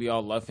much as we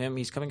all love him,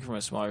 he's coming from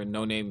a smaller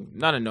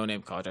not a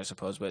no-name college, I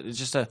suppose, but it's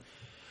just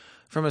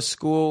from a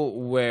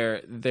school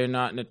where they're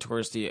not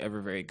notoriously ever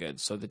very good.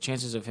 So the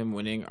chances of him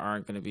winning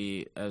aren't going to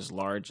be as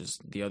large as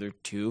the other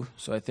two.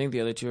 So I think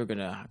the other two are going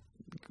to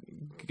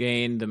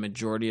gain the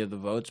majority of the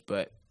votes.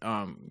 But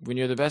when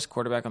you're the best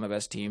quarterback on the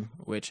best team,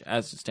 which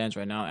as it stands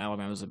right now,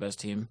 Alabama's the best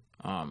team,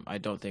 I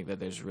don't think that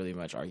there's really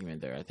much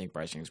argument there. I think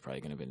Bryce Young is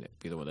probably going to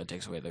be the one that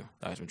takes away the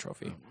Heisman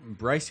Trophy.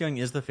 Bryce Young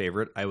is the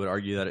favorite. I would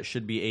argue that it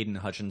should be Aiden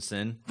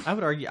Hutchinson. I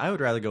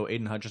would rather go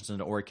Aiden Hutchinson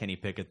or Kenny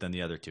Pickett than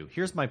the other two.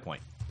 Here's my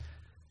point.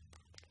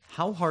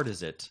 How hard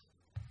is it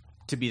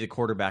to be the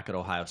quarterback at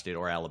Ohio State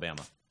or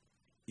Alabama?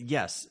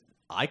 yes,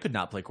 I could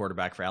not play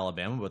quarterback for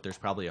Alabama, but there's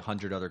probably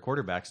 100 other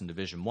quarterbacks in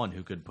Division One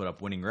who could put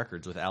up winning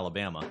records with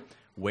Alabama.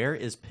 Where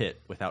is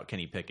Pitt without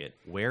Kenny Pickett?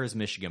 Where is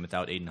Michigan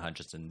without Aiden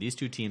Hutchinson? These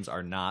two teams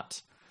are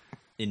not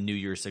in New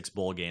Year's Six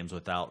bowl games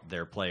without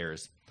their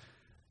players.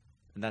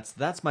 And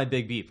that's my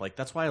big beef. Like,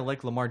 that's why I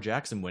like Lamar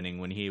Jackson winning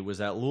when he was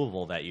at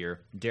Louisville that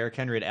year. Derrick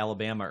Henry at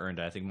Alabama earned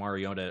it. I think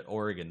Mariota at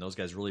Oregon. Those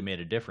guys really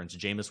made a difference.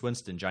 Jameis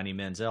Winston, Johnny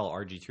Manziel,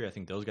 RG3. I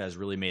think those guys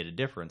really made a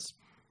difference.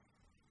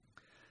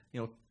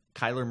 You know,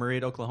 Kyler Murray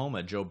at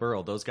Oklahoma, Joe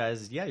Burrow. Those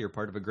guys, yeah, you're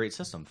part of a great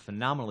system.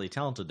 Phenomenally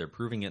talented. They're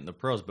proving it in the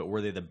pros. But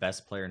were they the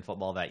best player in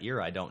football that year?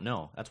 I don't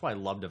know. That's why I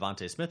love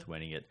Devontae Smith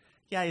winning it.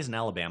 Yeah, he's an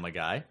Alabama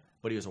guy,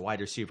 but he was a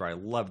wide receiver. I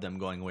love them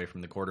going away from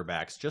the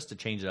quarterbacks just to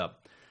change it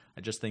up.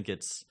 I just think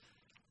it's...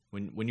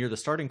 When you're the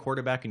starting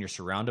quarterback and you're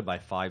surrounded by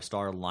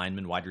 5-star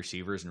linemen, wide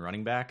receivers, and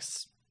running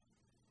backs,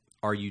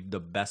 are you the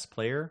best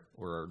player,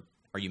 or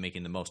are you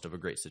making the most of a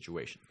great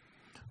situation?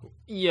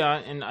 Yeah,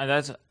 and I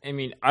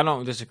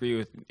don't disagree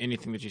with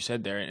anything that you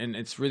said there. And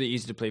it's really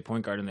easy to play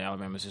point guard in the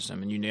Alabama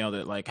system, and you nailed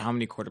it. Like, how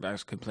many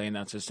quarterbacks could play in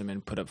that system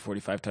and put up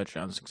 45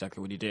 touchdowns?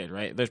 Exactly what he did,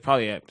 right? There's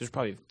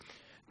probably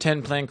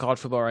 10 playing college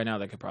football right now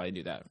that could probably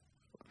do that,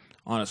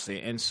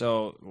 honestly. And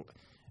so,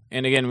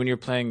 and again, when you're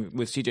playing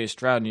with C.J.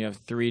 Stroud and you have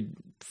 3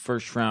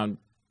 first-round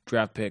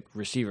draft pick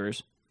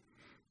receivers,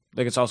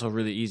 like, it's also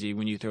really easy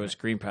when you throw a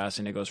screen pass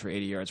and it goes for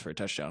 80 yards for a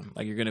touchdown.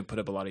 Like, you're going to put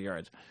up a lot of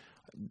yards.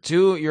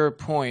 To your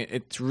point,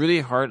 it's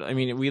really hard. I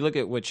mean, we look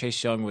at what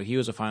Chase Young, what he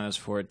was a finalist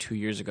for 2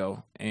 years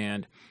ago,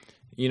 and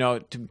you know,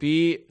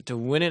 to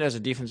win it as a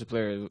defensive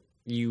player,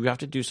 you have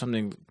to do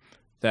something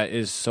that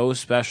is so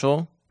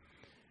special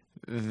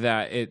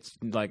that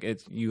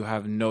you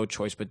have no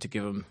choice but to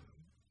give him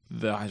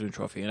the Heisman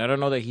Trophy. And I don't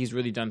know that he's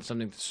really done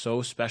something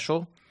so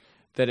special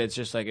that it's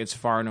just like it's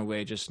far and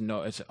away it's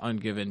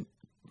ungiven,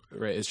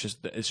 right? It's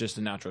just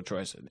a natural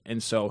choice,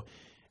 and so.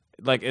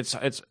 Like, it's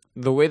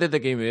the way that the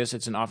game is,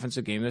 it's an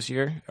offensive game this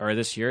year.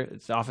 It's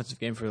the offensive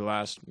game for the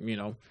last,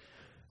 10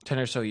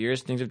 or so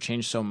years. Things have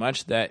changed so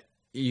much that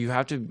you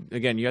have to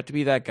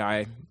be that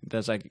guy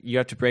that's like, you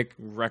have to break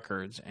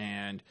records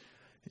and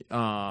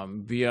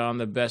be on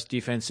the best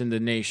defense in the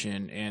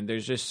nation. And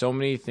there's just so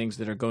many things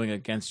that are going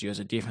against you as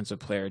a defensive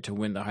player to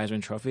win the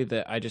Heisman Trophy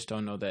that I just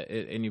don't know that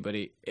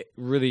anybody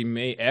really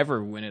may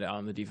ever win it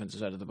on the defensive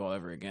side of the ball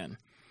ever again.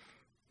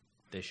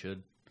 They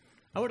should.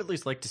 I would at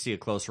least like to see a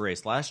close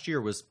race. Last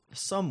year was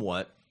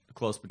somewhat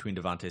close between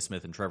Devontae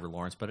Smith and Trevor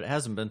Lawrence, but it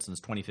hasn't been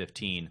since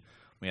 2015.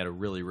 We had a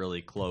really,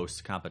 really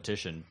close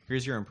competition.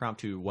 Here's your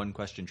impromptu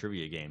one-question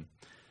trivia game.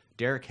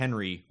 Derrick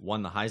Henry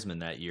won the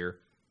Heisman that year.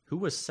 Who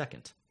was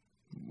second?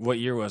 What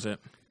year was it?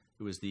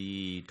 It was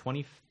the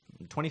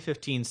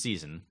 2015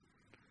 season.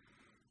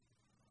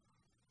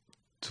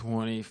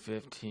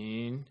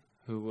 2015.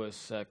 Who was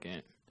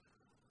second?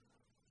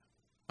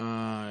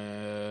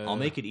 I'll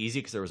make it easy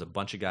because there was a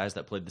bunch of guys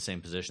that played the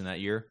same position that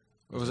year.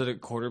 Was it a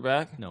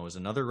quarterback? No, it was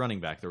another running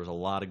back. There was a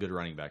lot of good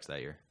running backs that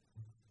year.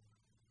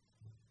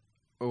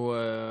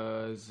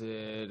 Was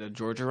it a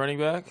Georgia running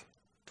back?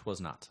 It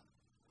was not.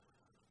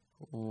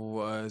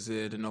 Was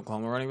it an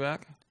Oklahoma running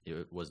back?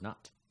 It was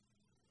not.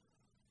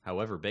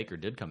 However, Baker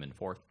did come in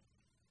fourth.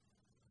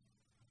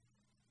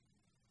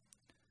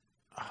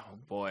 Oh,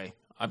 boy.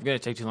 I'm going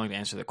to take too long to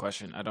answer the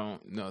question. I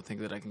don't think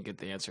that I can get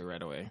the answer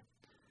right away.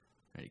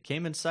 He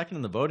came in second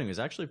in the voting. He was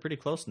actually pretty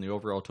close in the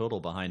overall total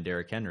behind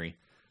Derrick Henry.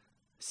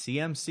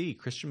 CMC,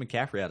 Christian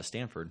McCaffrey out of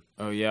Stanford.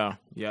 Oh, yeah.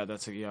 Yeah,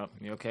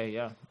 okay,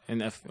 yeah.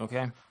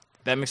 Okay.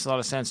 That makes a lot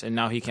of sense, and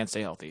now he can't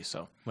stay healthy,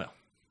 so. Well,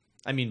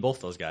 I mean,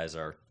 both those guys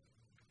are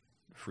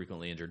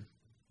frequently injured.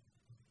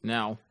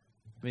 Now.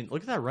 I mean,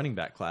 look at that running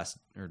back class,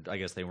 or I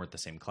guess they weren't the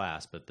same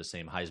class, but the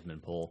same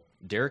Heisman poll.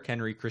 Derrick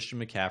Henry, Christian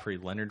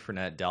McCaffrey, Leonard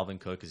Fournette, Dalvin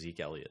Cook,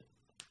 Zeke Elliott.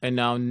 And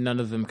now none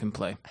of them can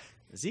play.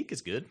 Zeke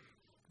is good.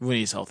 When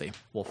he's healthy.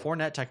 Well,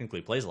 Fournette technically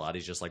plays a lot.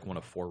 He's just like one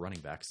of 4 running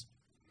backs.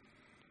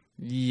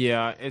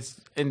 Yeah,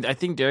 and I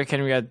think Derrick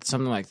Henry had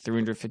something like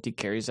 350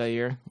 carries that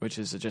year, which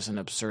is just an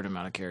absurd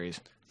amount of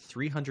carries.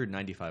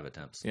 395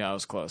 attempts. Yeah, I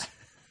was close.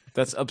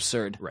 That's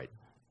absurd. Right.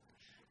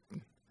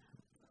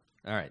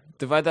 All right.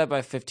 Divide that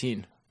by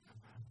 15.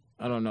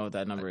 I don't know what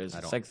that number is.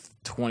 It's like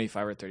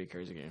 25 or 30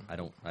 carries a game. I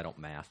don't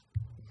math.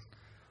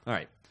 All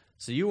right.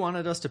 So you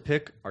wanted us to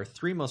pick our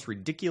 3 most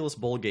ridiculous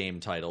bowl game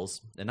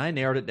titles, and I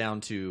narrowed it down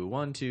to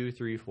 1, 2,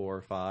 3,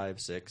 4, 5,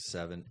 6,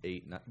 7,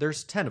 8, 9.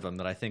 There's 10 of them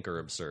that I think are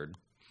absurd.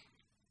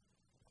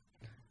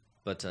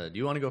 But do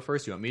you want to go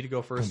first? Do you want me to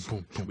go first?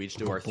 Should we each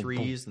do our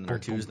 3s, and then our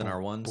 2s, then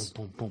our 1s?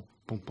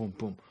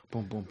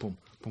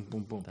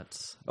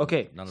 That's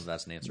okay. None of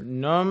that's an answer.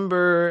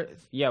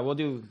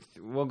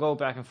 We'll go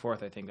back and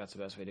forth. I think that's the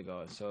best way to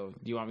go. So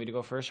do you want me to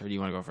go first, or do you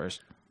want to go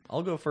first?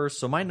 I'll go first.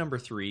 So my number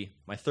 3,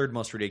 my third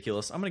most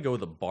ridiculous, I'm going to go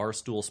with the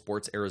Barstool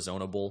Sports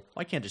Arizona Bowl.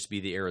 Why can't it just be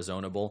the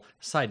Arizona Bowl?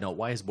 Side note,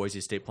 why is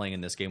Boise State playing in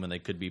this game when they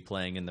could be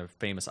playing in the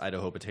famous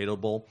Idaho Potato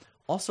Bowl?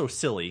 Also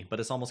silly, but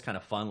it's almost kind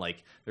of fun.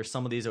 Like, there's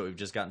some of these that we've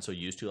just gotten so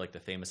used to, like the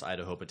famous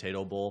Idaho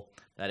Potato Bowl,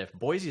 that if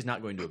Boise's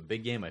not going to a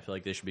big game, I feel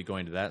like they should be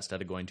going to that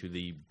instead of going to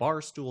the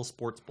Barstool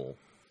Sports Bowl.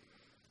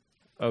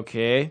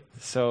 Okay,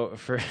 so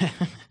for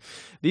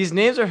these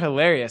names are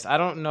hilarious. I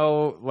don't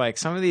know, like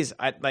some of these,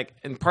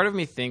 and part of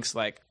me thinks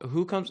like,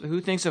 who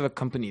thinks of a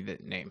company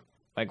name?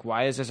 Like,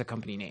 why is this a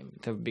company name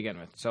to begin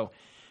with? So,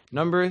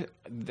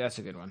 that's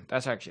a good one.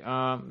 That's actually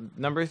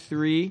number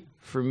 3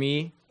 for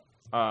me.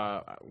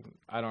 I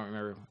don't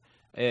remember,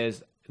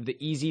 is the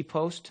Easy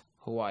Post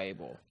Hawaii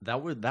Bowl.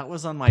 That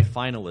was on my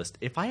finalist.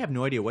 If I have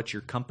no idea what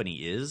your company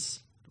is,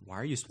 why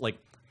are you like?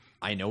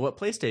 I know what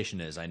PlayStation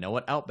is. I know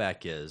what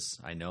Outback is.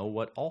 I know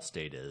what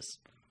Allstate is.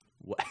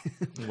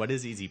 What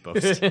is Easy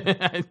Post?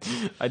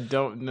 I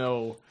don't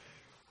know.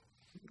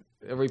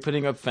 Are we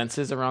putting up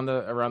fences around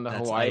the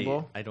Hawaii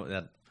Bowl? I don't.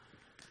 That.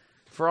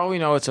 For all we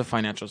know, it's a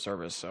financial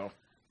service. So,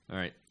 all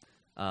right.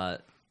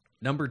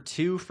 Number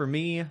 2 for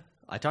me.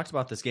 I talked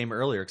about this game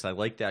earlier because I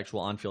like the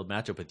actual on-field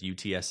matchup with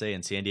UTSA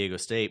and San Diego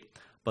State.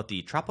 But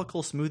the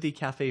Tropical Smoothie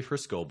Cafe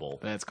Frisco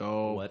Bowl. Let's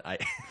go.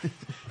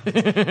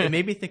 It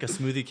made me think of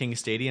Smoothie King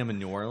Stadium in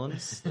New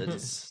Orleans.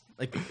 It's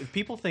like if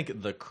people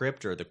think the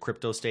Crypt or the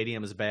Crypto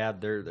Stadium is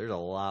bad, there's a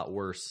lot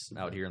worse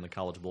out here in the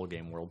college bowl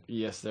game world.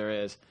 Yes,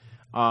 there is.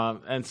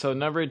 And so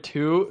number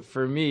 2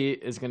 for me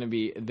is going to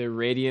be the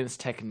Radiance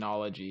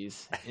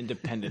Technologies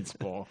Independence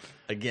Bowl.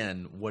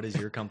 Again, what is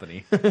your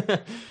company?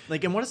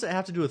 And what does it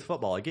have to do with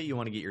football? I get you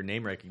want to get your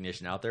name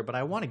recognition out there, but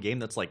I want a game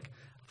that's like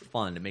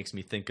fun. It makes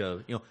me think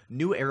of,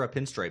 New Era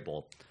Pinstripe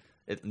Bowl.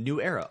 New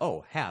Era.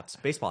 Oh, hats,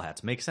 baseball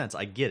hats. Makes sense.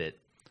 I get it.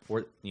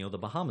 Or, the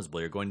Bahamas Bowl.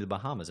 You're going to the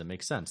Bahamas. It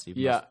makes sense.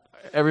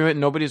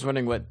 Nobody's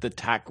wondering what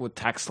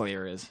Tax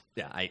Slayer is.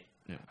 Yeah, I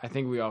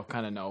think we all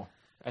kind of know.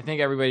 I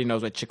think everybody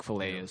knows what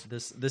Chick-fil-A is.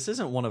 This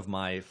isn't one of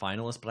my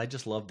finalists, but I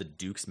just love the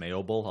Duke's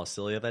Mayo Bowl, how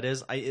silly that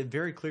is.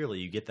 Very clearly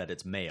you get that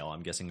it's mayo.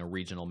 I'm guessing a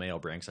regional mayo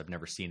brand because I've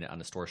never seen it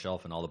on a store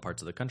shelf in all the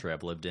parts of the country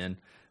I've lived in.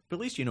 But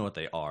at least you know what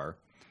they are.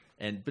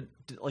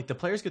 But the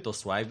players get those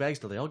swag bags.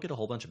 Do they all get a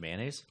whole bunch of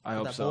mayonnaise? I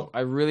hope so. Bowl? I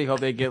really hope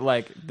they get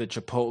like the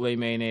Chipotle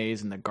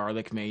mayonnaise and the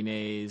garlic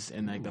mayonnaise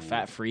and like the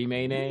fat-free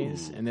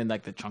mayonnaise and then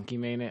like the chunky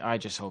mayonnaise. I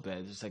just hope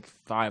that there's like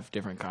 5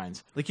 different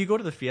kinds. Like you go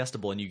to the Fiesta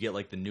Bowl and you get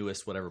like the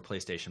newest whatever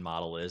PlayStation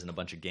model is and a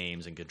bunch of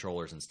games and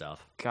controllers and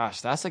stuff. Gosh,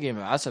 that's a game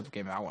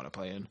I want to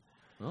play in.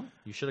 Well,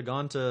 you should have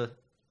gone to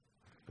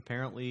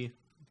apparently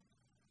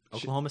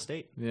Oklahoma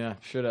State. Yeah,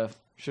 should have.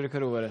 Should have,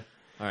 could have, would have.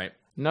 All right.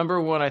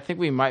 Number 1, I think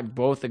we might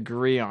both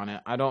agree on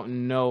it. I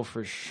don't know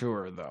for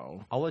sure,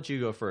 though. I'll let you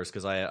go first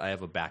because I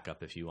have a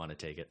backup if you want to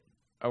take it.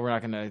 Oh, we're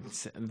not going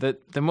to...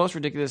 The most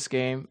ridiculous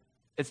game,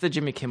 it's the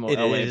Jimmy Kimmel LA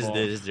Bowl. It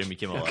is Jimmy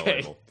Kimmel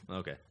LA Bowl.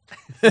 Okay.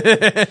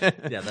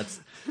 Yeah, that's...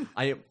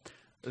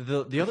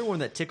 The other one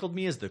that tickled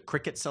me is the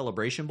Cricket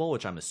Celebration Bowl,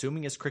 which I'm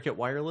assuming is Cricket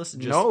Wireless.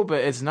 No,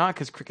 but it's not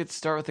because crickets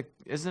start with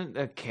a... Isn't it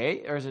a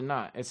K, or is it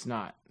not? It's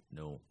not.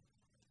 No.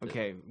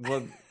 Okay,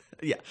 well...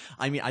 Yeah,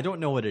 I mean, I don't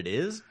know what it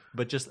is,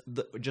 but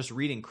just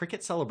reading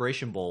Cricket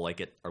Celebration Bowl,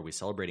 are we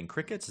celebrating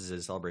crickets? Is it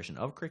a celebration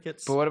of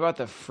crickets? But what about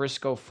the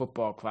Frisco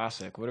Football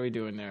Classic? What are we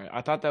doing there?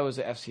 I thought that was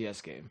the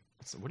FCS game.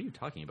 What are you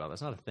talking about?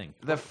 That's not a thing.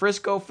 The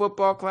Frisco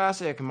Football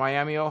Classic,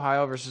 Miami,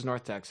 Ohio versus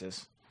North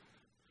Texas.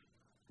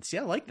 See,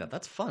 I like that.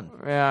 That's fun.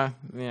 Yeah.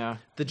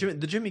 The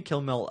Jimmy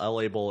Kimmel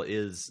LA Bowl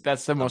is...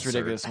 That's the most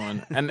ridiculous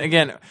one. And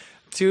again,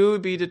 to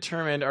be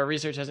determined, our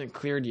research hasn't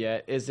cleared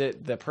yet. Is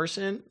it the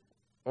person...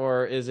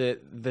 or is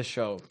it the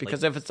show?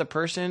 Because if it's a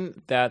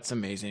person, that's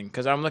amazing.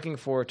 Because I'm looking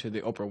forward to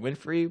the Oprah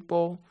Winfrey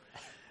Bowl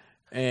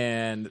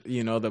and, the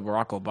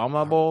Barack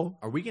Obama Bowl.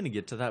 Are we going to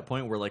get to that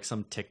point where,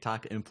 some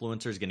TikTok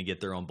influencer is going to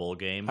get their own bowl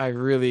game? I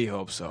really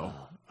hope so.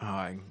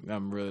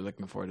 I'm really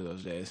looking forward to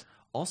those days.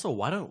 Also,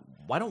 why don't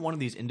one of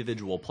these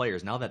individual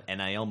players, now that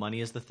NIL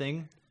money is the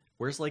thing,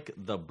 where's,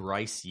 the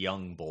Bryce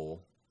Young Bowl?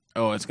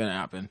 Oh, it's going to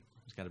happen.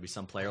 There's got to be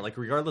some player.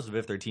 Regardless of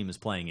if their team is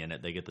playing in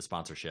it, they get the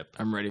sponsorship.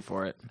 I'm ready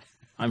for it.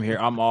 I'm here.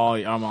 I'm all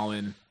in. I'm all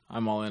in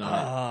on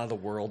it. Ah, the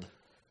world.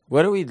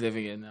 What are we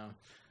living in now?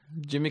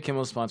 Jimmy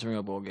Kimmel sponsoring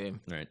a bowl game.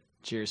 All right.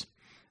 Cheers.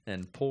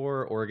 And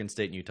poor Oregon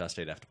State and Utah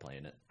State have to play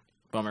in it.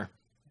 Bummer.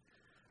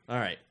 All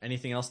right.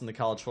 Anything else in the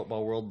college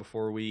football world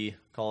before we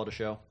call it a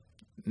show?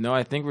 No,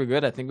 I think we're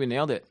good. I think we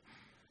nailed it.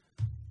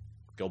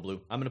 Go Blue.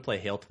 I'm going to play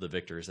Hail to the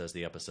Victors as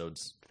the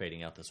episode's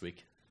fading out this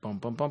week. Bum,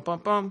 bum, bum, bum,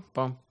 bum,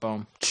 bum,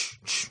 bum.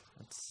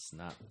 That's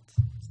not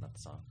the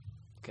song.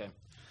 Okay.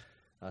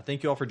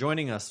 Thank you all for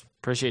joining us.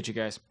 Appreciate you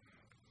guys.